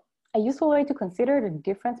 Well, a useful way to consider the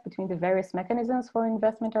difference between the various mechanisms for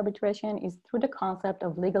investment arbitration is through the concept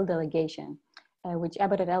of legal delegation, which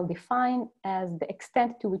Abbott et al. Define as the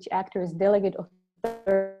extent to which actors delegate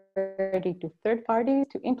authority to third parties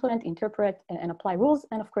to implement, interpret, and apply rules,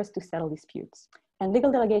 and of course to settle disputes. And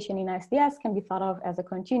legal delegation in ISDS can be thought of as a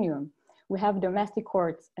continuum. We have domestic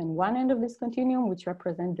courts on one end of this continuum, which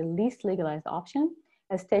represent the least legalized option,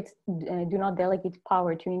 as states do not delegate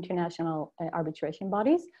power to international arbitration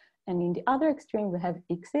bodies. And in the other extreme, we have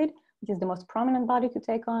ICSID, which is the most prominent body to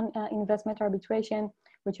take on investment arbitration,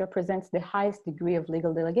 which represents the highest degree of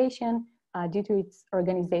legal delegation due to its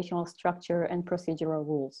organizational structure and procedural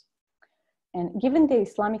rules. And given the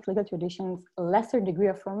Islamic legal tradition's lesser degree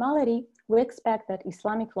of formality, we expect that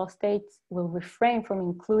Islamic law states will refrain from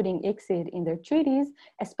including ICSID in their treaties,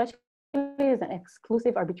 especially as an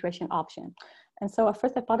exclusive arbitration option. And so our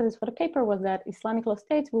first hypothesis for the paper was that Islamic law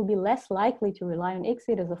states will be less likely to rely on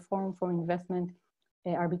ICSID as a forum for investment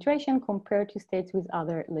arbitration compared to states with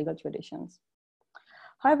other legal traditions.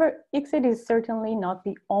 However, ICSID is certainly not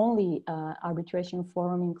the only arbitration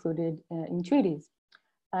forum included in treaties.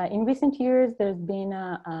 In recent years, there's been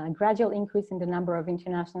a gradual increase in the number of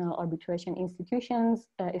international arbitration institutions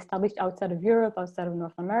established outside of Europe, outside of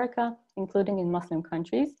North America, including in Muslim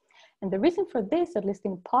countries. And the reason for this, at least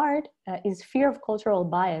in part, is fear of cultural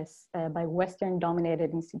bias by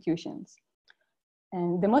Western-dominated institutions.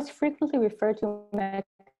 And the most frequently referred to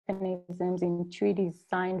mechanisms in treaties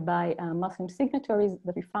signed by Muslim signatories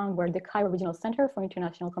that we found were the Cairo Regional Center for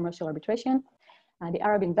International Commercial Arbitration, the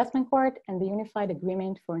Arab Investment Court, and the Unified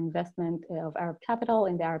Agreement for Investment of Arab Capital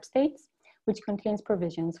in the Arab States, which contains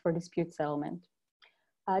provisions for dispute settlement.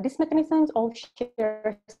 These mechanisms all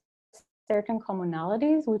share certain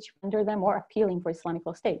commonalities which render them more appealing for Islamic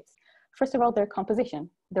law states. First of all, their composition.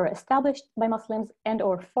 They're established by Muslims and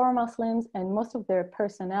or for Muslims, and most of their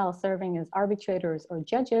personnel serving as arbitrators or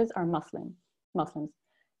judges are Muslims.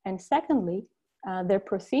 And secondly, their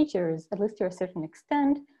procedures, at least to a certain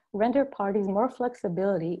extent, render parties more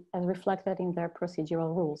flexibility as reflected in their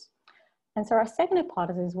procedural rules. And so our second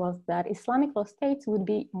hypothesis was that Islamic law states would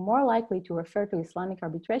be more likely to refer to Islamic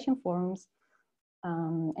arbitration forums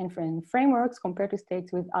and frameworks compared to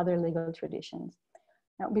states with other legal traditions.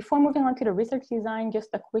 Now, before moving on to the research design, just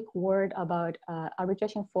a quick word about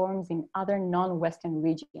arbitration forums in other non-Western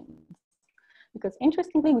regions. Because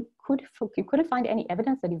interestingly, we couldn't find any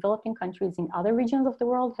evidence that developing countries in other regions of the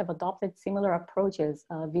world have adopted similar approaches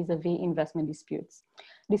vis-a-vis investment disputes.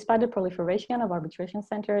 Despite the proliferation of arbitration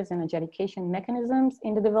centers and adjudication mechanisms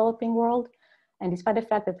in the developing world, and despite the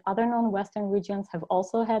fact that other non-Western regions have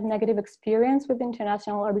also had negative experience with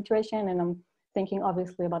international arbitration, and I'm thinking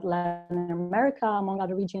obviously about Latin America, among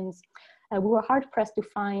other regions, we were hard-pressed to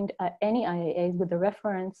find any IAAs with a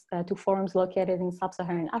reference to forums located in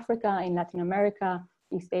Sub-Saharan Africa, in Latin America,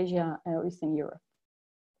 East Asia, or Eastern Europe.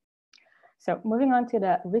 So moving on to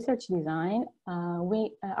the research design,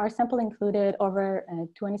 our sample included over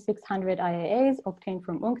 2,600 IAAs obtained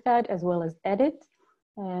from UNCTAD as well as EDIT.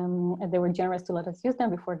 And they were generous to let us use them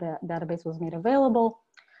before the database was made available.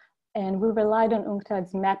 And we relied on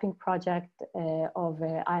UNCTAD's mapping project of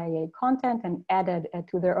IAA content and added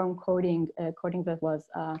to their own coding that was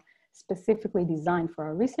specifically designed for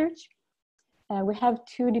our research. We have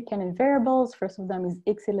two dependent variables. First of them is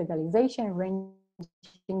ICSID legalization,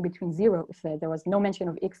 ranging between 0 if there was no mention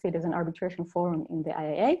of ICSID as an arbitration forum in the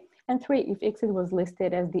IAA, and 3 if ICSID was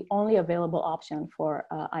listed as the only available option for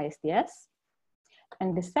ISDS.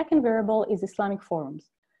 And the second variable is Islamic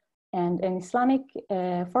forums. And an Islamic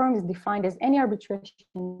forum is defined as any arbitration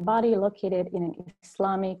body located in an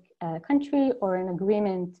Islamic country or an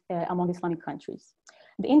agreement among Islamic countries.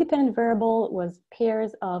 The independent variable was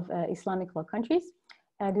pairs of Islamic law countries.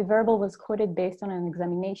 The variable was coded based on an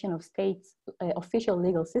examination of states' official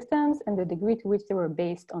legal systems and the degree to which they were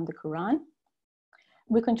based on the Quran.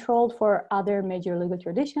 We controlled for other major legal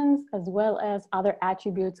traditions as well as other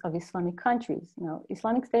attributes of Islamic countries. Now,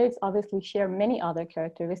 Islamic states obviously share many other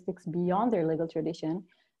characteristics beyond their legal tradition,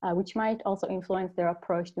 which might also influence their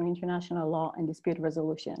approach to international law and dispute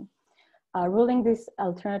resolution. Ruling these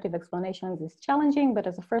alternative explanations is challenging, but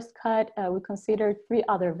as a first cut, we considered 3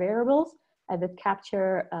 other variables that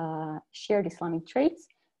capture shared Islamic traits,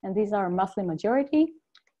 and these are Muslim majority,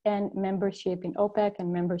 and membership in OPEC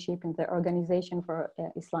and membership in the Organization for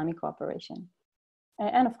Islamic Cooperation.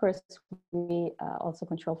 And of course, we also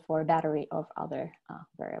control for a battery of other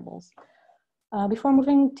variables. Before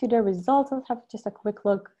moving to the results, let's have just a quick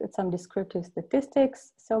look at some descriptive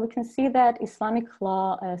statistics. So we can see that Islamic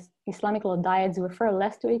law dyads refer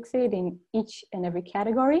less to ICSID in each and every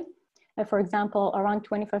category. For example, around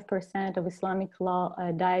 25% of Islamic law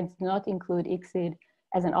diets do not include ICSID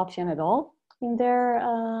as an option at all in their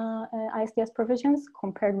ISDS provisions,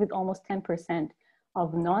 compared with almost 10%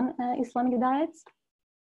 of non-Islamic diets.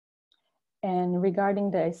 And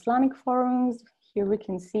regarding the Islamic forums, here we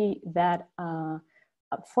can see that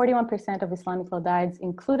 41% of Islamic law diets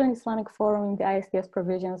include an Islamic forum in the ISDS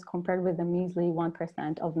provisions, compared with a measly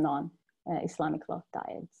 1% of non-Islamic law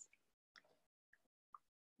diets.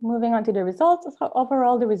 Moving on to the results. So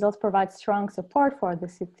overall, the results provide strong support for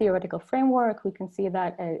this theoretical framework. We can see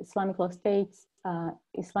that Islamic law states,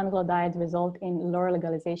 Islamic law diets result in lower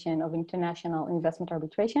legalization of international investment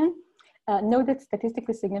arbitration. Note that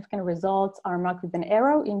statistically significant results are marked with an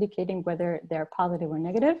arrow indicating whether they're positive or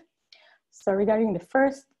negative. So regarding the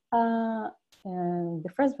first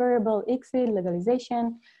variable, ICSID,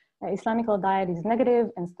 legalization, Islamic law diet is negative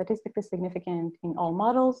and statistically significant in all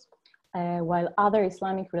models, while other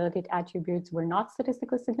Islamic related attributes were not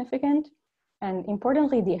statistically significant. And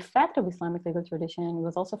importantly, the effect of Islamic legal tradition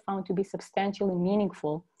was also found to be substantially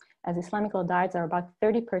meaningful, as Islamic law diets are about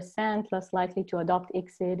 30% less likely to adopt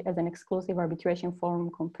ICSID as an exclusive arbitration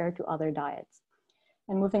forum compared to other diets.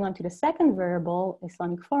 And moving on to the second variable,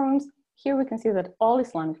 Islamic forums, here we can see that all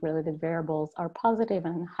Islamic related variables are positive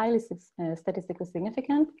and highly statistically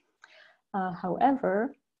significant.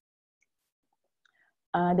 However,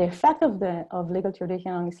 the effect of legal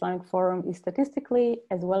tradition on Islamic forum is statistically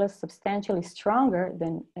as well as substantially stronger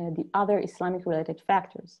than the other Islamic related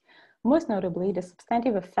factors. Most notably, the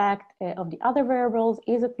substantive effect of the other variables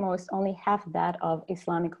is at most only half that of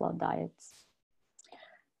Islamic law diets.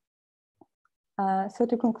 So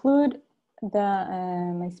to conclude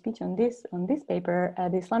my speech on this paper,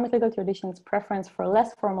 the Islamic legal tradition's preference for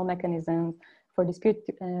less formal mechanisms for dispute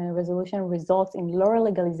resolution results in lower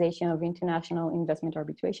legalization of international investment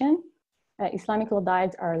arbitration. Islamic law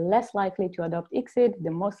diets are less likely to adopt ICSID, the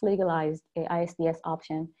most legalized ISDS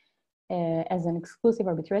option, as an exclusive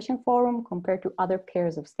arbitration forum compared to other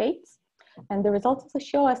pairs of states. And the results also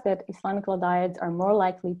show us that Islamic law diets are more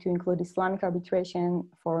likely to include Islamic arbitration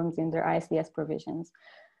forums in their ISDS provisions.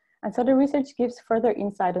 And so the research gives further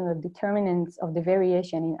insight on the determinants of the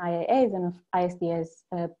variation in IAAs and of ISDS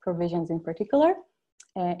provisions in particular.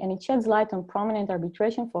 And it sheds light on prominent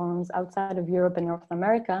arbitration forums outside of Europe and North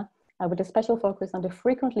America, with a special focus on the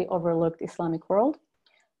frequently overlooked Islamic world.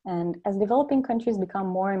 And as developing countries become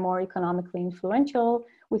more and more economically influential,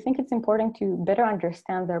 we think it's important to better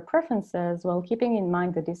understand their preferences while keeping in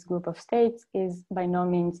mind that this group of states is by no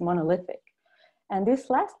means monolithic. And this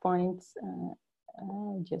last point,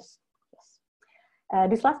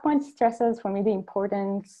 this last point stresses for me the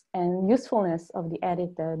importance and usefulness of the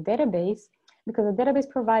EDIT database, because the database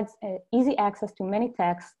provides easy access to many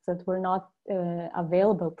texts that were not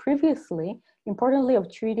available previously, importantly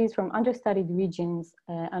of treaties from understudied regions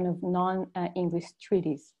and of non-English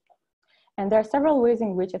treaties. And there are several ways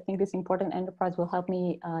in which I think this important enterprise will help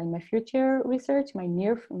me in my future research, my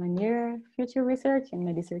near future research and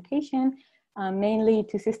my dissertation, mainly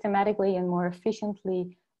to systematically and more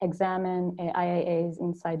efficiently examine IAAs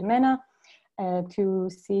inside MENA, to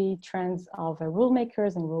see trends of rule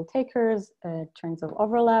makers and rule takers, trends of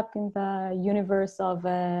overlap in the universe of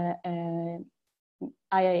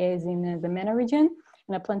IAAs in the MENA region.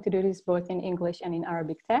 And I plan to do this both in English and in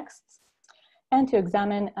Arabic texts, and to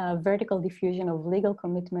examine vertical diffusion of legal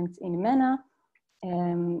commitments in MENA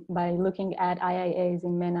by looking at IAAs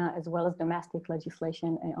in MENA as well as domestic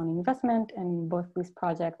legislation on investment. And in both these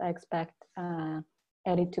projects, I expect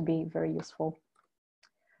EDIT to be very useful.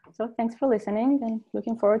 So thanks for listening and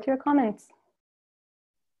looking forward to your comments.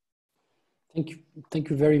 Thank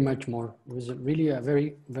you very much, Morr. It was really a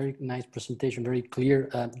very, very nice presentation, very clear.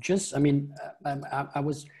 I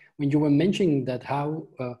was, when you were mentioning that how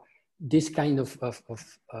this kind of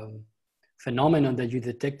phenomenon that you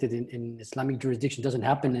detected in Islamic jurisdiction doesn't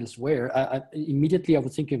happen elsewhere, immediately I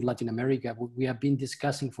was thinking of Latin America. We have been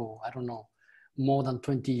discussing for, I don't know, more than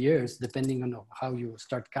 20 years, depending on how you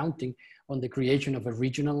start counting, on the creation of a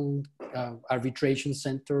regional arbitration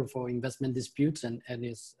center for investment disputes, and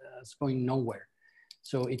it's going nowhere.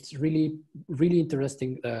 So it's really, really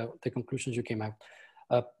interesting, the conclusions you came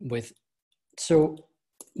out with. So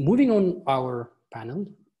moving on our panel,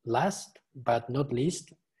 last but not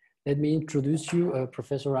least, let me introduce you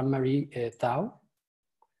Professor Anne-Marie Thow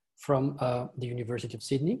from the University of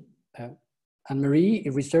Sydney. Anne-Marie,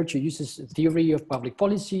 researcher, uses theory of public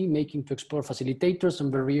policy making to explore facilitators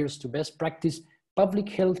and barriers to best practice public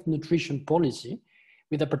health nutrition policy,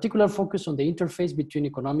 with a particular focus on the interface between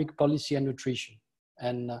economic policy and nutrition.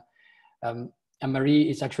 And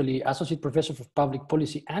Anne-Marie is actually Associate Professor of Public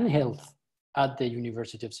Policy and Health at the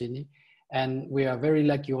University of Sydney. And we are very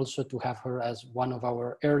lucky also to have her as one of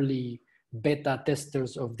our early beta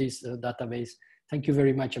testers of this database. Thank you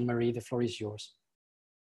very much, Anne-Marie. The floor is yours.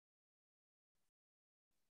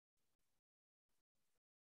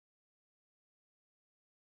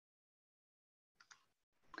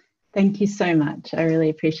 Thank you so much. I really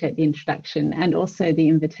appreciate the introduction and also the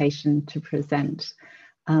invitation to present.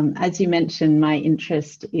 As you mentioned, my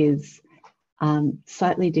interest is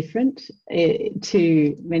slightly different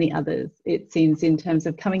to many others, it seems, in terms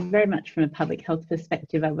of coming very much from a public health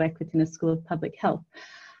perspective. I work within a school of public health.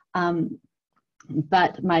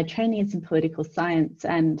 But my training is in political science,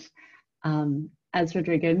 and as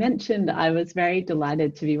Rodrigo mentioned, I was very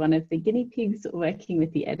delighted to be one of the guinea pigs working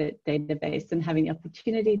with the EDIT database and having the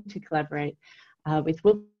opportunity to collaborate with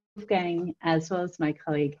Wolfgang, as well as my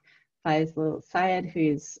colleague Faisal Syed,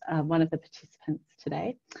 who's one of the participants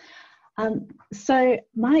today. So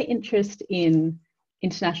my interest in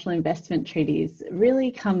international investment treaties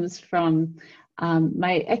really comes from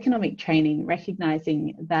my economic training,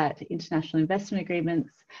 recognizing that international investment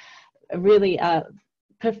agreements really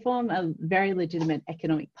perform a very legitimate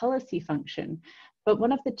economic policy function. But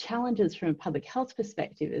one of the challenges from a public health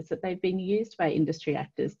perspective is that they've been used by industry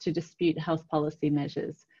actors to dispute health policy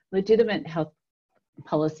measures, legitimate health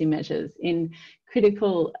policy measures in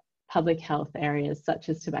critical public health areas such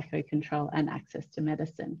as tobacco control and access to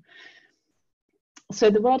medicine.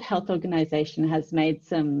 So the World Health Organization has made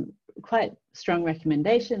some quite strong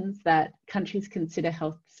recommendations that countries consider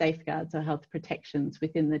health safeguards or health protections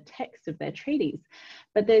within the text of their treaties,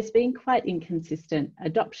 but there's been quite inconsistent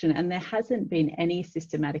adoption, and there hasn't been any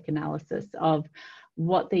systematic analysis of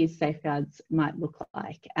what these safeguards might look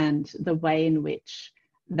like and the way in which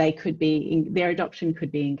they could be, their adoption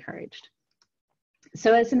could be encouraged.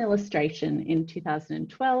 So as an illustration, in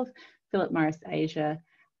 2012, Philip Morris Asia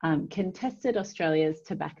contested Australia's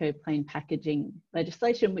tobacco plain packaging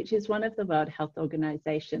legislation, which is one of the World Health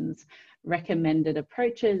Organization's recommended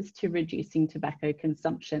approaches to reducing tobacco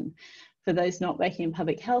consumption. For those not working in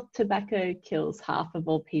public health, tobacco kills half of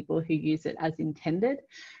all people who use it as intended,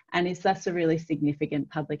 and is thus a really significant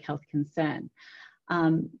public health concern.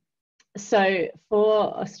 So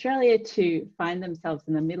for Australia to find themselves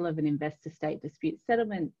in the middle of an investor-state dispute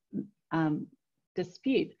settlement under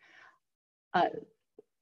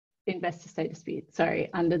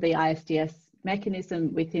the ISDS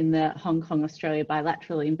mechanism within the Hong Kong-Australia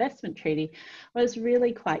bilateral investment treaty was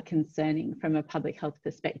really quite concerning from a public health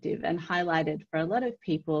perspective, and highlighted for a lot of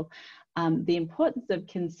people the importance of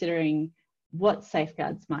considering what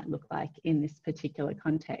safeguards might look like in this particular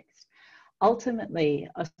context. Ultimately,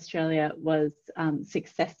 Australia was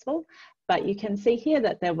successful, but you can see here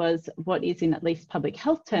that there was what is, in at least public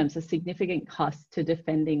health terms, a significant cost to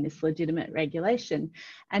defending this legitimate regulation.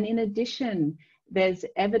 And in addition, there's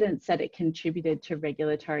evidence that it contributed to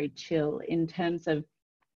regulatory chill in terms of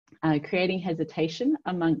creating hesitation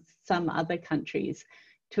amongst some other countries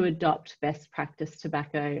to adopt best practice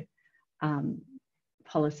tobacco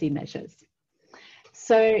policy measures.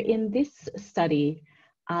 So in this study,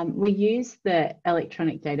 we use the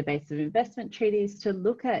electronic database of investment treaties to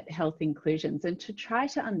look at health inclusions and to try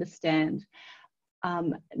to understand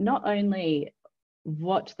not only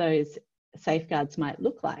what those safeguards might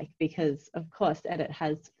look like, because of course EDIT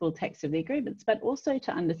has full text of the agreements, but also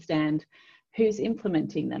to understand who's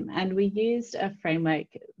implementing them. And we used a framework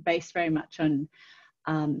based very much on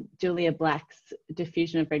Julia Black's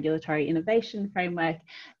diffusion of regulatory innovation framework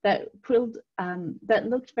that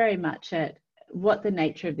looked very much at what the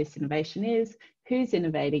nature of this innovation is, who's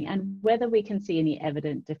innovating, and whether we can see any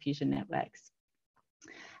evident diffusion networks.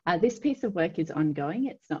 This piece of work is ongoing.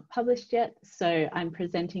 It's not published yet, so I'm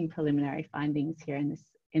presenting preliminary findings here in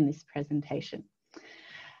this presentation.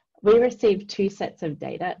 We received 2 sets of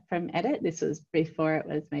data from EDIT. This was before it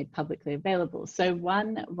was made publicly available. So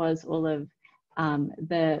one was all of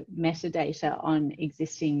the metadata on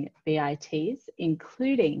existing BITs,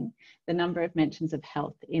 including the number of mentions of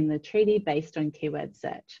health in the treaty based on keyword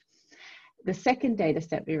search. The second data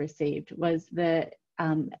set we received was the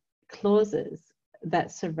clauses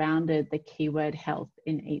that surrounded the keyword health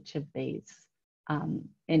in each of these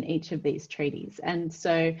treaties. And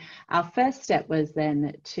so our first step was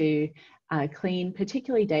then to clean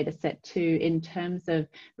particularly data set 2 in terms of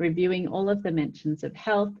reviewing all of the mentions of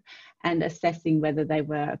health and assessing whether they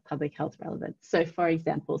were public health relevant. So for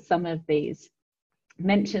example, some of these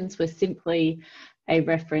mentions were simply a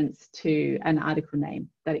reference to an article name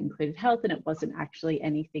that included health, and it wasn't actually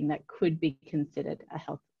anything that could be considered a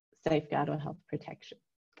health safeguard or health protection.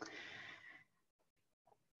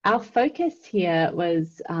 Our focus here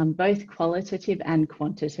was both qualitative and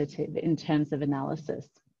quantitative in terms of analysis.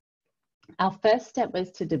 Our first step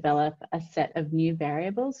was to develop a set of new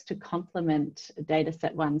variables to complement data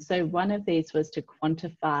set one. So one of these was to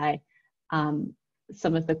quantify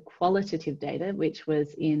some of the qualitative data, which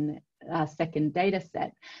was in our second data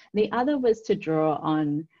set. The other was to draw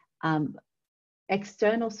on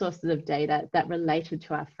external sources of data that related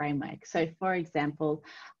to our framework. So for example,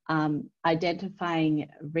 identifying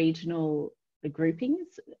regional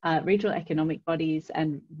groupings, regional economic bodies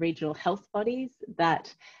and regional health bodies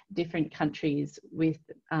that different countries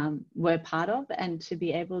were part of, and to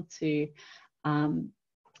be able to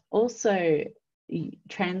also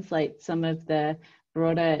translate some of the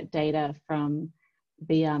broader data from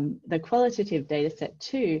the qualitative data set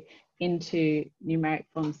 2 into numeric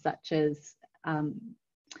forms, such as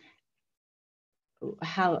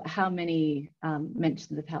how many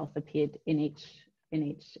mentions of health appeared in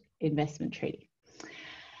each investment treaty.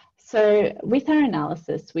 So with our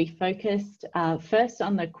analysis, we focused first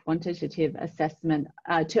on the quantitative assessment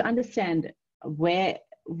to understand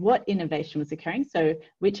what innovation was occurring, so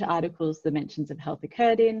which articles the mentions of health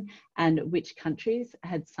occurred in and which countries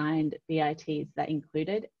had signed BITs that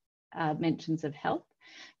included mentions of health.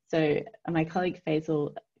 So my colleague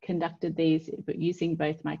Faisal conducted these using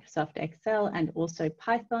both Microsoft Excel and also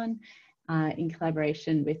Python in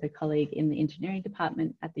collaboration with a colleague in the engineering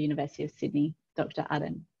department at the University of Sydney, Dr.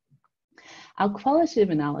 Udden. Our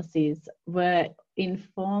qualitative analyses were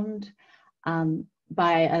informed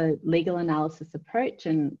by a legal analysis approach,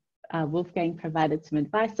 and Wolfgang provided some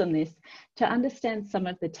advice on this to understand some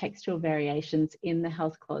of the textual variations in the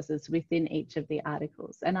health clauses within each of the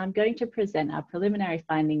articles. And I'm going to present our preliminary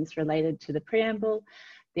findings related to the preamble,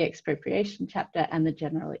 the expropriation chapter, and the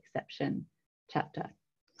general exception chapter.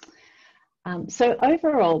 So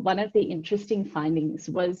overall, one of the interesting findings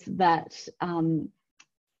was that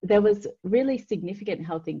there was really significant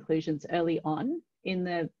health inclusions early on in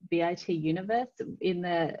the BIT universe. In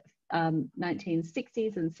the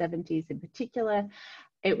 1960s and 70s in particular,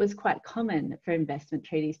 it was quite common for investment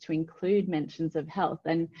treaties to include mentions of health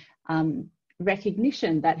and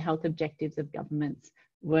recognition that health objectives of governments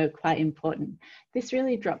were quite important. This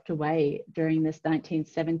really dropped away during this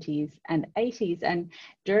 1970s and 80s, and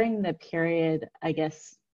during the period, I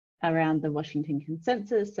guess, around the Washington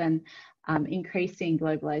Consensus and increasing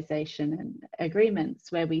globalization and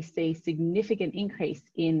agreements, where we see significant increase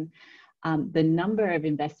in the number of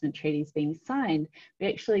investment treaties being signed, we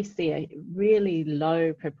actually see a really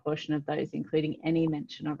low proportion of those including any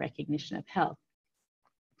mention or recognition of health.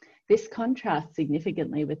 This contrasts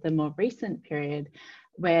significantly with the more recent period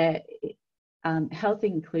where health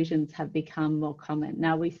inclusions have become more common.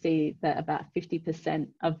 Now we see that about 50%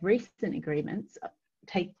 of recent agreements,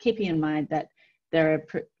 keeping in mind that there are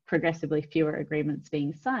progressively fewer agreements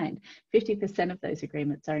being signed, 50% of those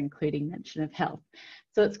agreements are including mention of health.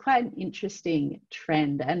 So it's quite an interesting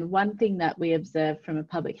trend. And one thing that we observed from a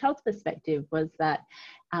public health perspective was that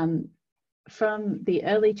from the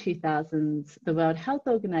early 2000s, the World Health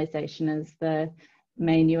Organization, as the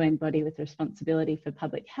main UN body with responsibility for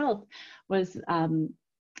public health, was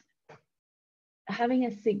having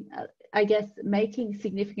making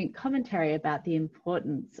significant commentary about the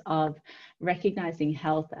importance of recognizing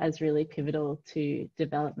health as really pivotal to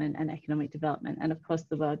development and economic development. And of course,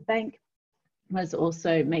 the World Bank was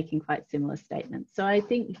also making quite similar statements. So I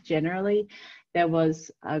think generally there was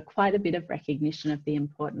quite a bit of recognition of the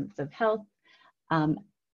importance of health.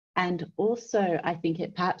 And also, I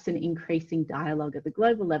think perhaps an increasing dialogue at the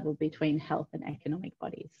global level between health and economic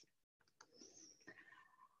bodies.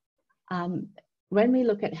 When we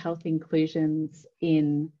look at health inclusions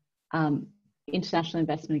in international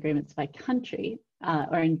investment agreements by country,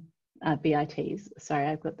 or in BITs, sorry,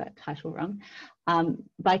 I've got that title wrong,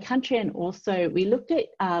 by country, and also we looked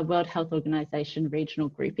at World Health Organization regional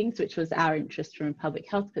groupings, which was our interest from a public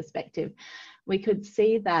health perspective. We could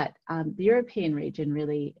see that the European region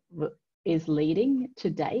really is leading to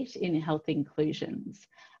date in health inclusions,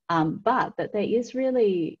 but that there is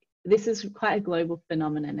really, this is quite a global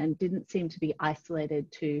phenomenon and didn't seem to be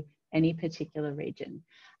isolated to any particular region.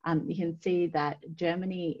 You can see that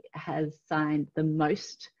Germany has signed the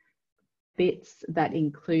most bits that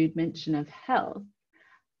include mention of health,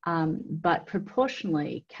 but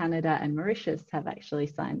proportionally Canada and Mauritius have actually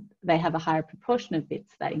signed, they have a higher proportion of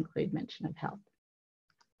bits that include mention of health.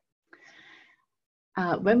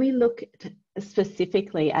 When we look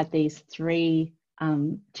specifically at these three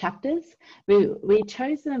chapters, we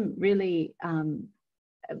chose them really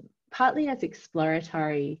partly as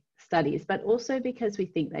exploratory studies, but also because we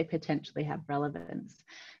think they potentially have relevance.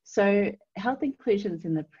 So health inclusions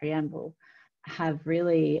in the preamble have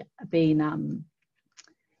really been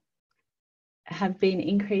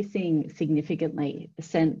increasing significantly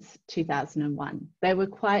since 2001. They were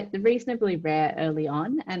quite reasonably rare early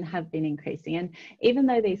on and have been increasing. And even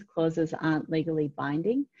though these clauses aren't legally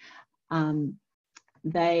binding,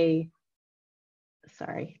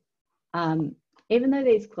 even though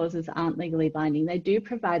these clauses aren't legally binding, they do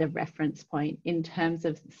provide a reference point in terms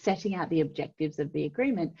of setting out the objectives of the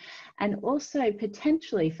agreement, and also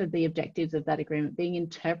potentially for the objectives of that agreement being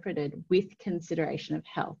interpreted with consideration of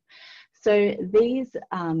health. So these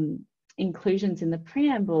inclusions in the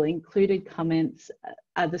preamble included comments,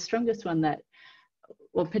 the strongest one that,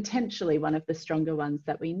 or potentially one of the stronger ones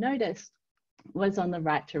that we noticed, was on the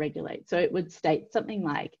right to regulate. So it would state something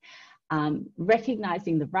like,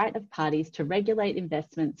 recognizing the right of parties to regulate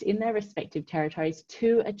investments in their respective territories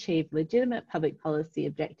to achieve legitimate public policy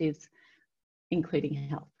objectives, including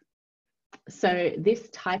health. So this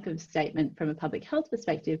type of statement from a public health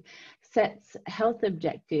perspective sets health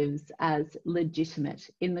objectives as legitimate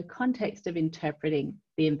in the context of interpreting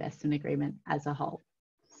the investment agreement as a whole.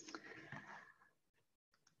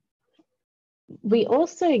 We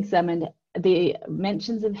also examined the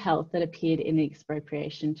mentions of health that appeared in the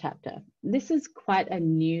expropriation chapter. This is quite a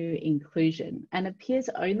new inclusion and appears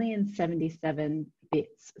only in 77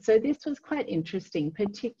 bits. So this was quite interesting,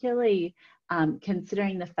 particularly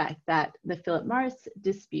considering the fact that the Philip Morris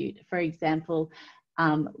dispute, for example,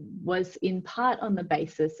 was in part on the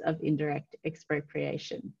basis of indirect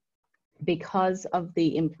expropriation because of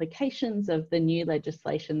the implications of the new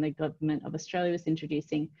legislation the government of Australia was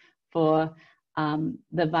introducing for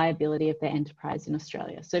the viability of their enterprise in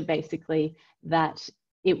Australia. So basically that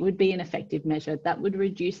it would be an effective measure that would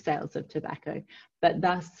reduce sales of tobacco, but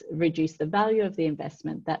thus reduce the value of the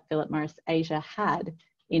investment that Philip Morris Asia had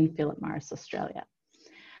in Philip Morris Australia.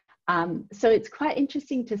 So it's quite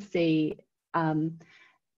interesting to see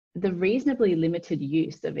the reasonably limited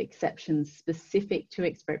use of exceptions specific to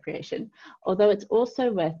expropriation, although it's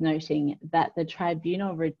also worth noting that the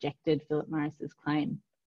tribunal rejected Philip Morris's claim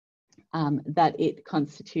that it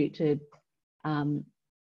constituted,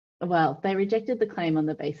 well, they rejected the claim on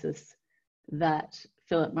the basis that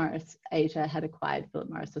Philip Morris Asia had acquired Philip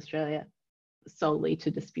Morris Australia solely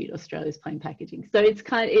to dispute Australia's plain packaging. So it's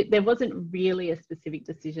there wasn't really a specific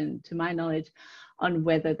decision, to my knowledge, on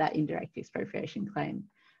whether that indirect expropriation claim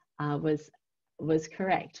was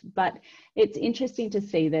correct. But it's interesting to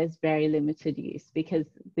see there's very limited use, because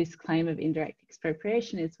this claim of indirect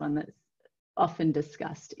expropriation is one that's often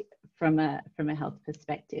discussed from a health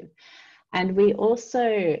perspective. And we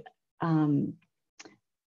also,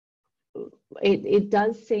 it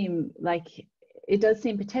does seem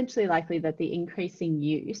potentially likely that the increasing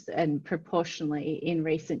use, and proportionally in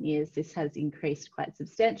recent years this has increased quite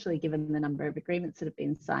substantially given the number of agreements that have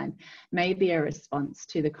been signed, may be a response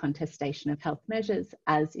to the contestation of health measures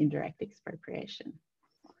as indirect expropriation.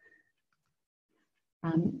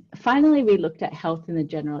 Finally, we looked at health in the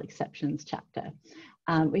general exceptions chapter.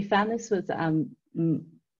 We found this was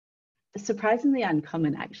surprisingly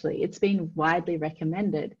uncommon, actually. It's been widely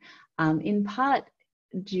recommended, in part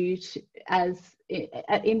as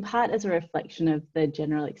a reflection of the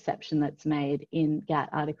general exception that's made in GATT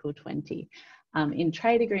Article 20. In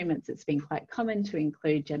trade agreements, it's been quite common to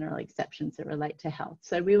include general exceptions that relate to health.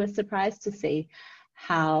 So we were surprised to see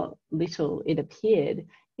how little it appeared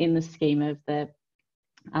in the scheme of the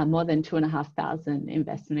more than 2,500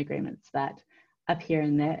 investment agreements that appear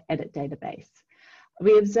in their edit database.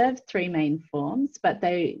 We observed three main forms, but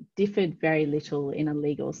they differed very little in a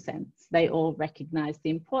legal sense. They all recognise the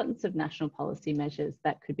importance of national policy measures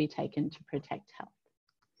that could be taken to protect health.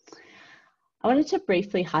 I wanted to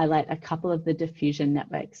briefly highlight a couple of the diffusion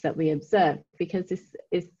networks that we observed, because this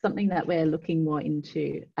is something that we're looking more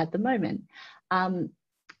into at the moment.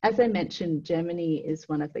 As I mentioned, Germany is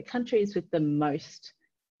one of the countries with the most,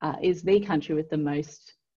 is the country with the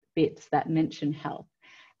most bits that mention health.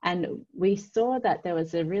 And we saw that there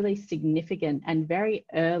was a really significant and very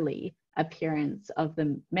early appearance of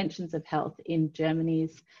the mentions of health in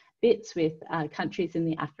Germany's bits with countries in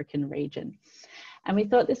the African region. And we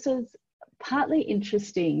thought this was partly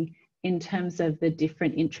interesting in terms of the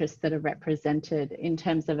different interests that are represented, in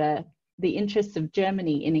terms of the interests of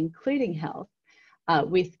Germany in including health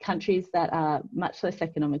with countries that are much less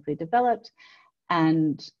economically developed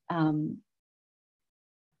and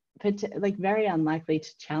like very unlikely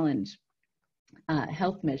to challenge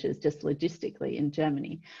health measures just logistically in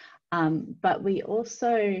Germany. But we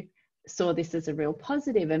also saw this as a real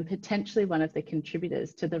positive and potentially one of the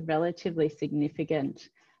contributors to the relatively significant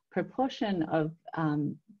proportion of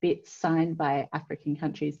bits signed by African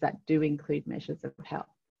countries that do include measures of health.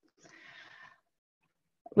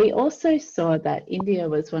 We also saw that India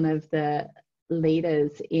was one of the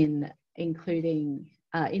leaders in including,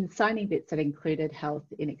 in signing bits that included health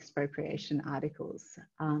in expropriation articles.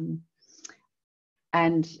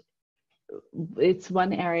 And it's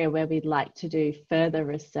one area where we'd like to do further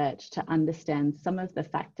research to understand some of the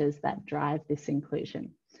factors that drive this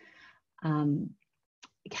inclusion.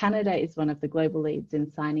 Canada is one of the global leads in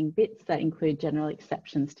signing bits that include general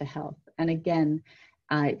exceptions to health. And again,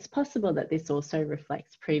 it's possible that this also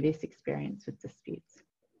reflects previous experience with disputes.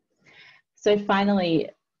 So finally,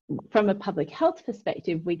 from a public health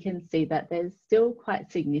perspective, we can see that there's still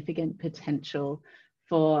quite significant potential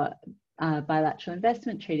for bilateral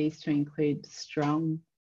investment treaties to include strong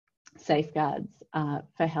safeguards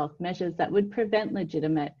for health measures that would prevent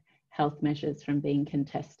legitimate health measures from being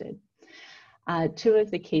contested. Two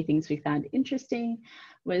of the key things we found interesting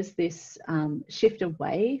was this shift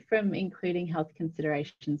away from including health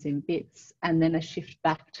considerations in bits and then a shift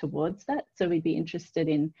back towards that. So we'd be interested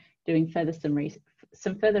in doing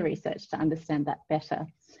some further research to understand that better.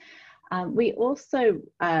 We also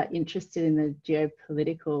are interested in the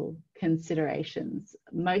geopolitical considerations.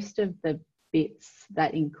 Most of the bits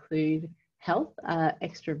that include health are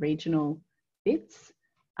extra-regional bits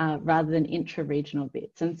rather than intra-regional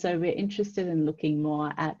bits. And so we're interested in looking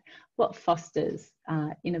more at what fosters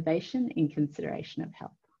innovation in consideration of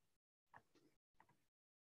health.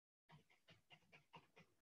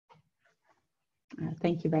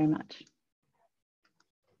 Thank you very much.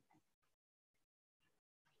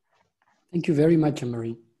 Thank you very much,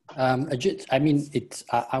 Anne-Marie. I mean,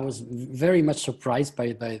 I was very much surprised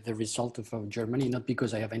by the result of Germany, not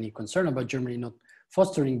because I have any concern about Germany not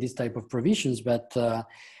fostering this type of provisions, but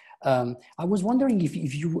I was wondering if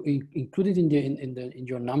you included in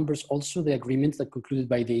your numbers also the agreements that concluded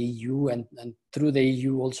by the EU and through the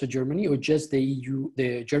EU also Germany, or just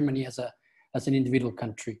the Germany as an individual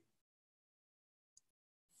country.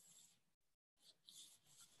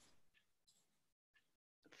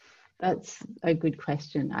 That's a good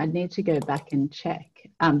question. I'd need to go back and check.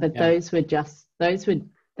 But yeah, those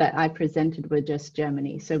that I presented were just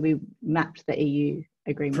Germany. So we mapped the EU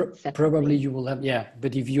agreement separately. Probably you will have, yeah.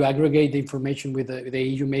 But if you aggregate the information with the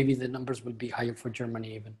EU, maybe the numbers will be higher for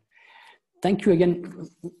Germany even. Thank you again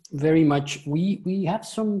very much. We have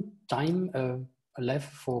some time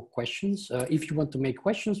left for questions. If you want to make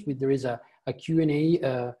questions, there is a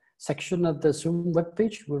Q&A section of the Zoom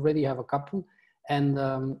webpage. We already have a couple.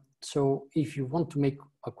 And so if you want to make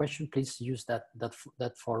a question, please use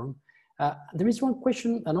that forum. There is one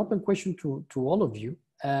question, an open question to all of you.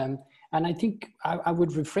 And I think I would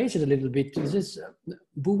rephrase it a little bit. This is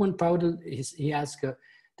Bhuvan Paudel, he asked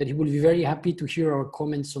that he will be very happy to hear our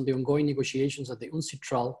comments on the ongoing negotiations at the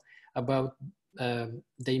UNCITRAL about the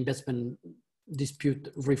investment dispute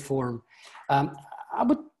reform.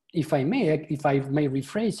 If I may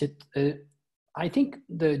rephrase it, I think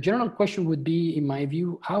the general question would be, in my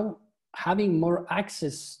view, how having more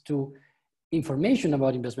access to information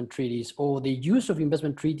about investment treaties or the use of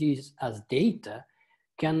investment treaties as data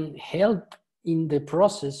can help in the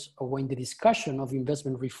process or in the discussion of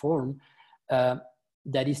investment reform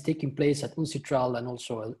that is taking place at UNCITRAL and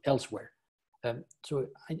also elsewhere. So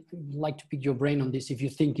I'd like to pick your brain on this if you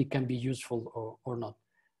think it can be useful or not.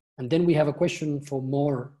 And then we have a question for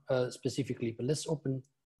Morr specifically, but let's open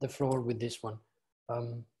the floor with this one.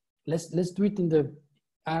 Let's do it in the,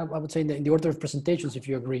 I would say in the order of presentations, if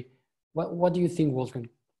you agree. What do you think, Wolfgang?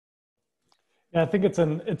 Yeah, I think it's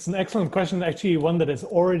an excellent question, actually one that is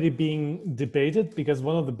already being debated, because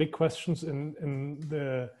one of the big questions in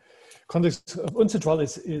the context of UNCITRAL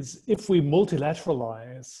is if we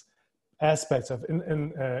multilateralize aspects of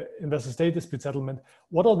investor state dispute settlement,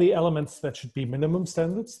 what are the elements that should be minimum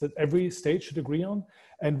standards that every state should agree on?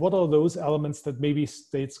 And what are those elements that maybe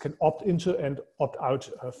states can opt into and opt out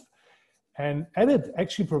of? And EDIT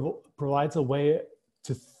actually provides a way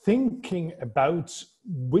to thinking about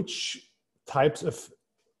which types of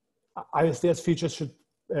ISDS features should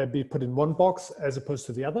be put in one box as opposed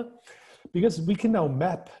to the other, because we can now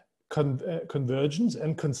map convergence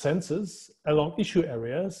and consensus along issue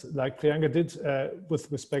areas, like Priyanka did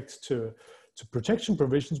with respect to protection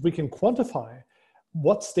provisions. We can quantify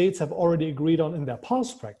what states have already agreed on in their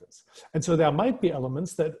past practice. And so there might be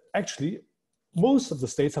elements that actually most of the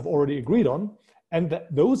states have already agreed on, and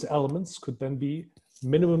that those elements could then be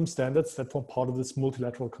minimum standards that form part of this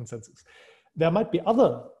multilateral consensus. There might be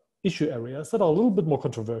other issue areas that are a little bit more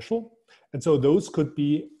controversial, and so those could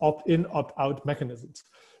be opt-in, opt-out mechanisms.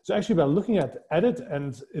 So actually, by looking at EDIT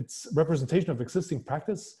and its representation of existing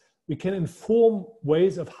practice, we can inform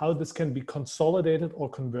ways of how this can be consolidated or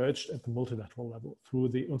converged at the multilateral level through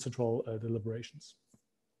the UNCITRAL deliberations.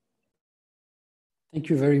 Thank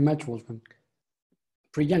you very much, Wolfgang.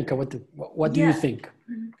 Priyanka, what do you think?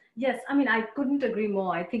 Yes, I mean, I couldn't agree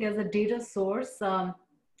more. I think as a data source,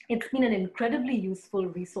 it's been an incredibly useful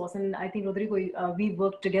resource. And I think, Rodrigo, we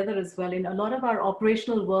worked together as well in a lot of our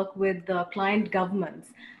operational work with client governments.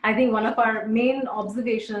 I think one of our main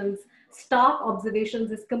observations, staff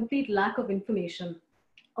observations, is complete lack of information,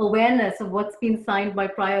 awareness of what's been signed by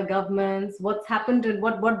prior governments, what's happened and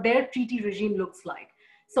what their treaty regime looks like.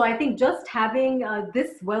 So I think just having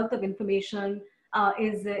this wealth of information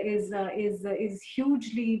is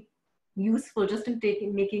hugely useful just in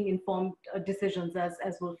making informed decisions,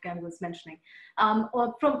 as Wolfgang was mentioning.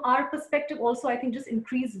 From our perspective also, I think just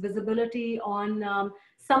increased visibility on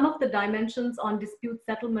some of the dimensions on dispute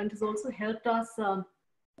settlement has also helped us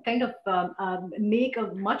kind of make a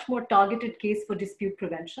much more targeted case for dispute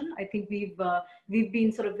prevention. I think we've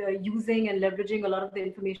been sort of using and leveraging a lot of the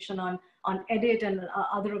information on EDIT and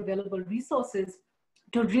other available resources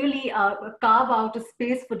to really carve out a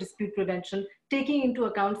space for dispute prevention, taking into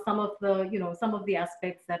account some of the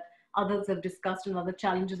aspects that others have discussed and other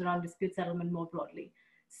challenges around dispute settlement more broadly.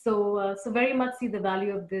 So very much see the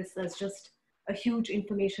value of this as just a huge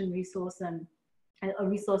information resource and a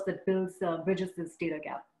resource that bridges this data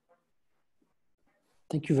gap.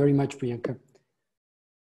 Thank you very much, Priyanka.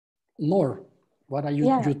 Morr, what are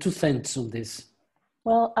your 2 cents on this?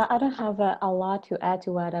 Well, I don't have a lot to add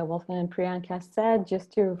to what Wolfgang and Priyanka said,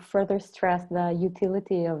 just to further stress the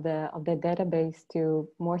utility of the database to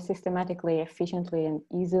more systematically, efficiently, and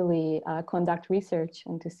easily conduct research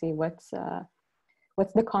and to see what's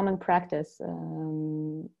the common practice,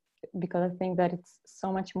 because I think that it's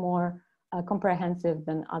so much more comprehensive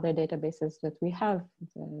than other databases that we have,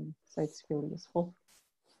 so it's really useful.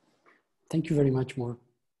 Thank you very much, Morr.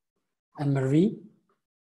 And Marie?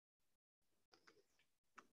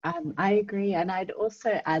 I agree, and I'd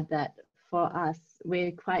also add that for us,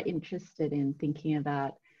 we're quite interested in thinking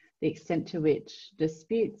about the extent to which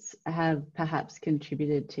disputes have perhaps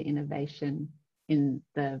contributed to innovation in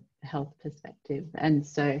the health perspective. And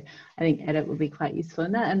so I think EDIT will be quite useful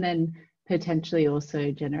in that, and then potentially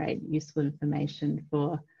also generate useful information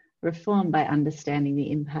for reform by understanding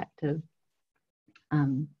the impact of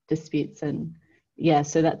disputes. And yeah,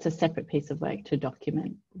 so that's a separate piece of work to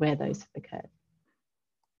document where those have occurred.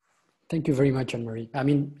 Thank you very much, Anne-Marie. I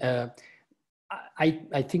mean,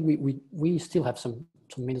 I think we still have some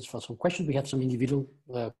minutes for some questions. We have some individual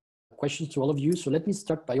questions to all of you. So let me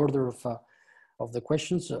start by order of the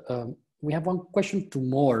questions. We have one question to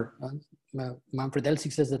Morr. Manfred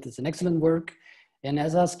Elsig says that it's an excellent work and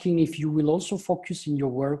is asking if you will also focus in your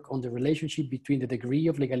work on the relationship between the degree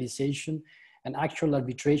of legalization and actual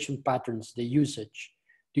arbitration patterns, the usage.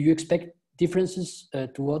 Do you expect differences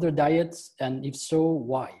to other diets, and if so,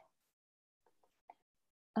 why?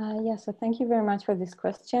 So thank you very much for this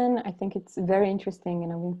question. I think it's very interesting,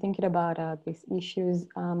 and I've been thinking about these issues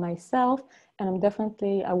myself, and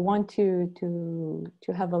I want to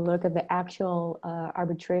have a look at the actual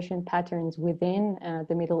arbitration patterns within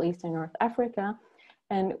the Middle East and North Africa.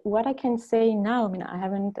 And what I can say now, I mean, I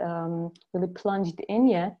haven't really plunged in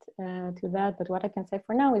yet to that, but what I can say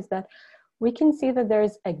for now is that we can see that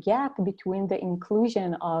there's a gap between the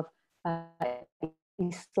inclusion of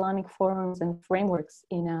Islamic forums and frameworks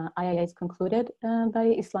in IIAs concluded by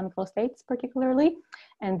Islamic law states particularly,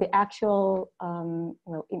 and the actual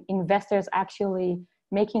investors actually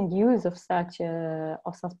making use of such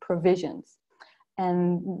provisions.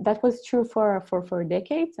 And that was true for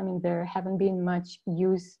decades. I mean, there haven't been much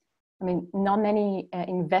use. I mean, not many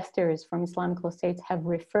investors from Islamic law states have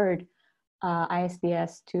referred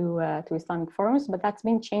ISDS to Islamic forums, but that's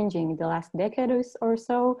been changing in the last decade or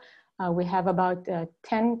so. We have about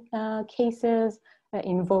 10 cases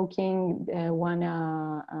invoking one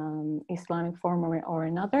Islamic forum or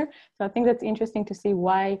another. So I think that's interesting to see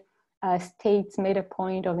why states made a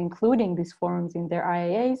point of including these forums in their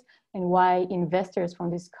IIAs, and why investors from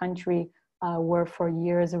this country were for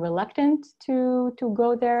years reluctant to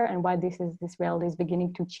go there, and why this reality is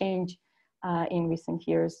beginning to change in recent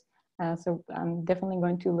years. So I'm definitely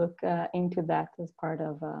going to look into that as part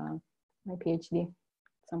of my PhD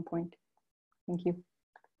at some point. Thank you.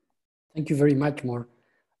 Thank you very much, Morr.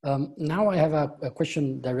 Now I have a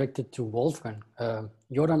question directed to Wolfgang.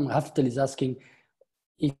 Joram Haftel is asking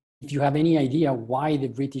if you have any idea why the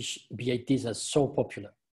British BITs are so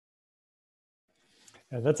popular.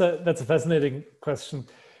 Yeah, that's a fascinating question.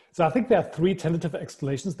 So I think there are 3 tentative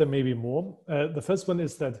explanations. There may be more. The first one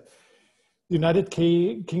is that The United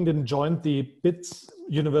Kingdom joined the BITS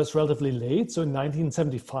universe relatively late. So in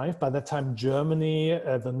 1975, by that time, Germany,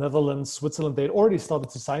 the Netherlands, Switzerland, they had already started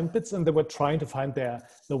to sign BITS, and they were trying to find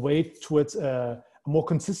the way towards a more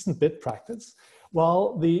consistent BIT practice.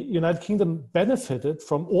 While the United Kingdom benefited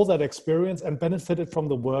from all that experience and benefited from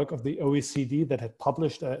the work of the OECD that had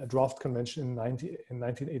published a draft convention in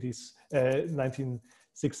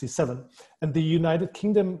 1967. And the United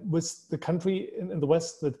Kingdom was the country in the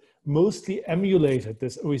West that mostly emulated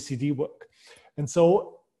this OECD work. And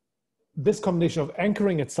so this combination of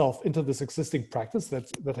anchoring itself into this existing practice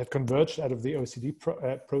that had converged out of the OECD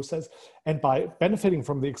process, and by benefiting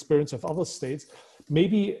from the experience of other states,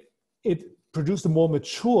 maybe it produced a more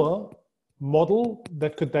mature model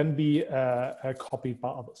that could then be copied by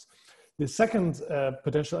others. The second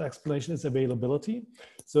potential explanation is availability.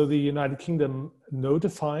 So the United Kingdom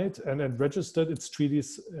notified and registered its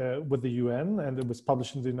treaties with the UN, and it was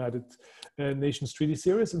published in the United Nations Treaty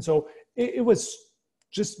Series. And so it was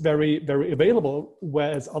just very, very available,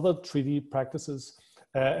 whereas other treaty practices,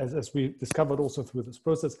 as we discovered also through this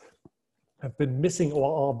process, have been missing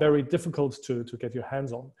or are very difficult to get your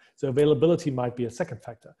hands on. So availability might be a second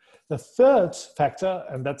factor. The third factor,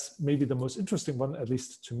 and that's maybe the most interesting one, at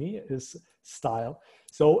least to me, is style.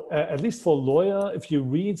 So at least for a lawyer, if you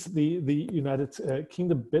read the United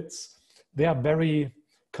Kingdom BITs, they are very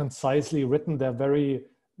concisely written.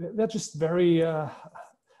 They're just very,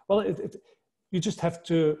 well, you just have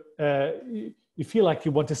to, you feel like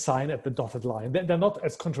you want to sign at the dotted line. They're not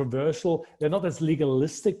as controversial. They're not as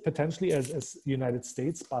legalistic potentially as United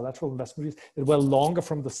States bilateral investment treaties. They were longer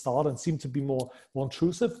from the start and seem to be more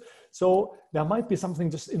intrusive. So there might be something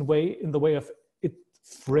just in the way of it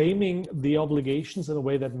framing the obligations in a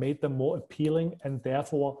way that made them more appealing and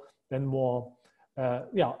therefore then more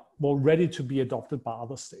ready to be adopted by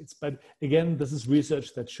other states. But again, this is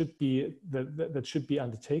research that should be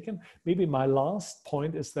undertaken. Maybe my last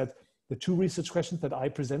point is that the two research questions that I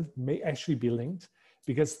present may actually be linked,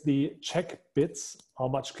 because the Czech BITs are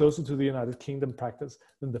much closer to the United Kingdom practice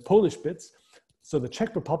than the Polish BITs. So the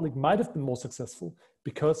Czech Republic might have been more successful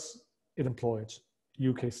because it employed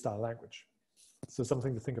UK-style language. So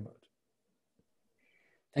something to think about.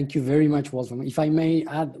 Thank you very much, Wolfgang. If I may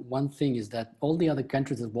add one thing, is that all the other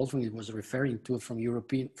countries that Wolfgang was referring to from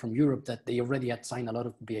Europe that they already had signed a lot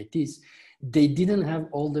of BITs, they didn't have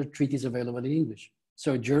all their treaties available in English.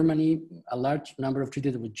 So Germany, a large number of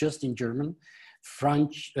treaties were just in German,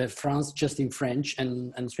 France just in French,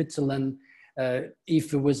 and Switzerland,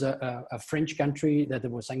 if it was a French country that they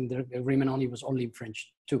were signing the agreement on, it was only in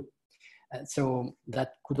French too. So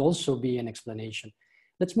that could also be an explanation.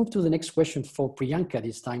 Let's move to the next question for Priyanka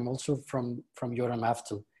this time, also from Yoram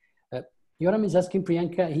Aftel. Yoram is asking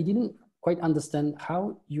Priyanka, he didn't quite understand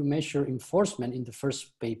how you measure enforcement in the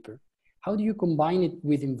first paper. How do you combine it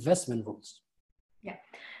with investment rules? Yeah,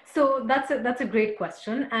 so that's a great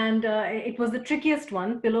question, and it was the trickiest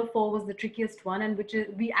one. Pillar 4 was the trickiest one, and which is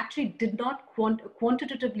we actually did not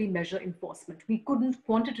quantitatively measure enforcement. We couldn't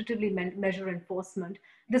quantitatively measure enforcement.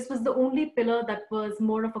 This was the only pillar that was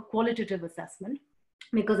more of a qualitative assessment,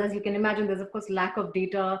 because as you can imagine, there's of course lack of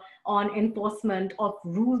data on enforcement of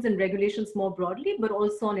rules and regulations more broadly, but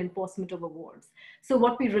also on enforcement of awards. So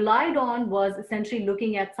what we relied on was essentially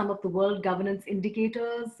looking at some of the world governance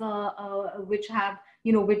indicators, which have,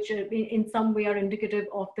 which in some way are indicative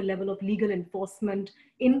of the level of legal enforcement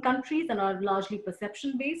in countries and are largely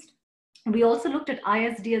perception based. We also looked at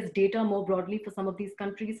ISDS data more broadly for some of these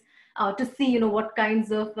countries to see, what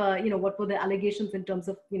kinds of, what were the allegations in terms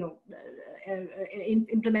of,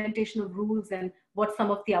 implementation of rules and what some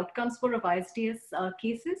of the outcomes were of ISDS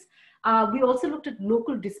cases. We also looked at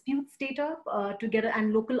local disputes data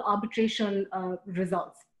and local arbitration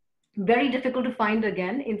results. Very difficult to find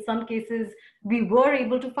again. In some cases, we were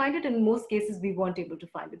able to find it. In most cases, we weren't able to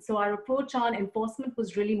find it. So our approach on enforcement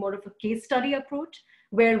was really more of a case study approach,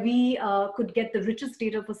 where we could get the richest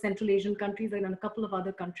data for Central Asian countries and a couple of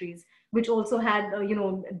other countries, which also had,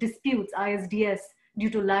 disputes, ISDS, due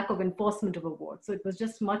to lack of enforcement of awards. So it was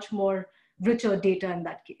just much more richer data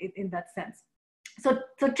in that sense. So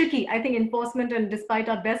tricky, I think, enforcement, and despite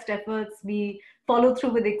our best efforts, we follow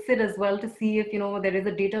through with ICSID as well to see if, there is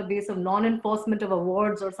a database of non-enforcement of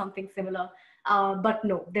awards or something similar. But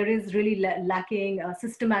no, there is really lacking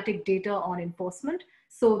systematic data on enforcement.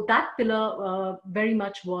 So that pillar very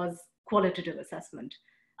much was qualitative assessment.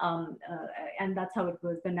 And that's how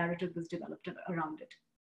the narrative was developed around it.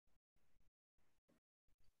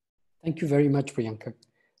 Thank you very much, Priyanka.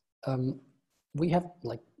 We have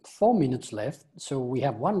like 4 minutes left. So we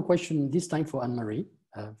have one question this time for Anne-Marie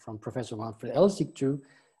from Professor Manfred Elsig too.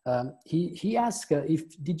 He asked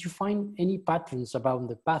did you find any patterns about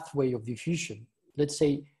the pathway of diffusion? Let's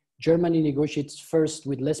say Germany negotiates first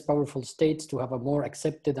with less powerful states to have a more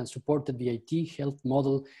accepted and supported VAT health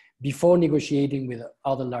model before negotiating with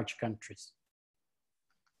other large countries.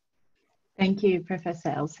 Thank you, Professor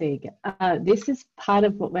Elsig. This is part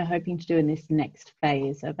of what we're hoping to do in this next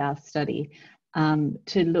phase of our study,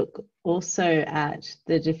 to look also at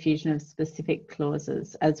the diffusion of specific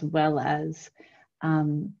clauses as well as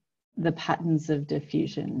the patterns of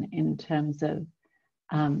diffusion in terms of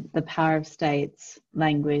the power of states,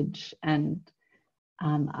 language, and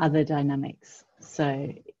other dynamics.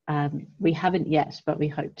 So we haven't yet, but we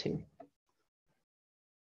hope to.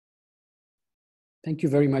 Thank you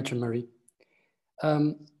very much, Anne-Marie.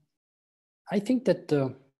 I think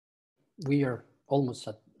that we are almost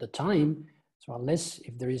at the time. So unless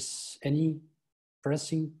if there is any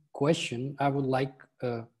pressing question, I would like,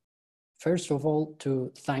 first of all,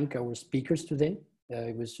 to thank our speakers today.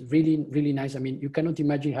 It was really, really nice. I mean, you cannot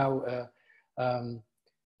imagine how,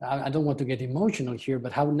 I don't want to get emotional here,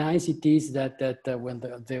 but how nice it is that when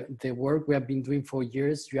the work we have been doing for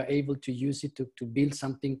years, you are able to use it to build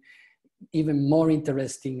something even more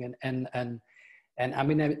interesting. And I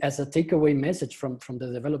mean, as a takeaway message from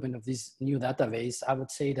the development of this new database, I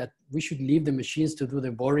would say that we should leave the machines to do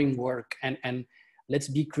the boring work and let's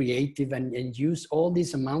be creative and use all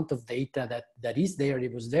this amount of data that is there.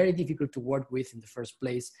 It was very difficult to work with in the first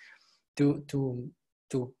place to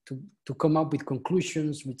come up with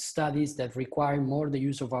conclusions, with studies that require more the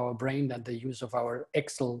use of our brain than the use of our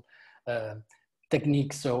Excel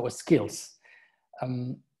techniques or skills.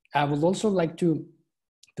 I would also like to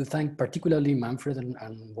thank particularly Manfred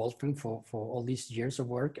and Wolfgang for all these years of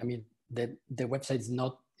work. I mean, the website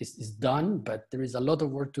is done, but there is a lot of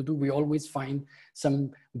work to do. We always find some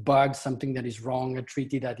bugs, something that is wrong, a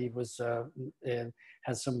treaty that it was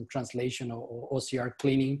has some translation or OCR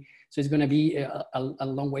cleaning. So it's going to be a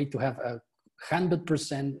long way to have a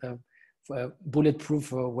 100% bulletproof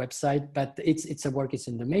website, but it's a work, it's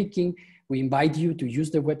in the making. We invite you to use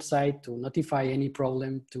the website, to notify any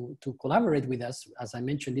problem, to collaborate with us. As I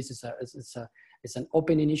mentioned, this is it's an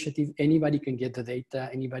open initiative. Anybody can get the data,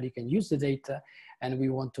 anybody can use the data, and we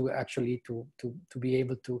want to actually to be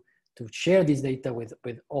able to share this data with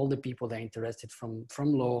all the people that are interested from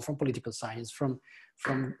law, from political science, from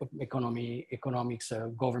economics,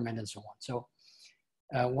 government, and so on. So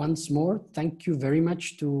once more, thank you very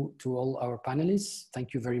much to all our panelists.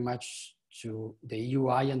 Thank you very much to the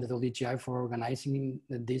EUI and the WGI for organizing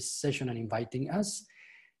this session and inviting us.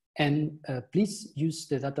 And please use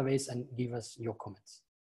the database and give us your comments.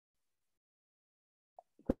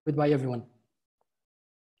 Goodbye, everyone.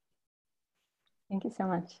 Thank you so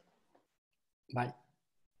much. Bye.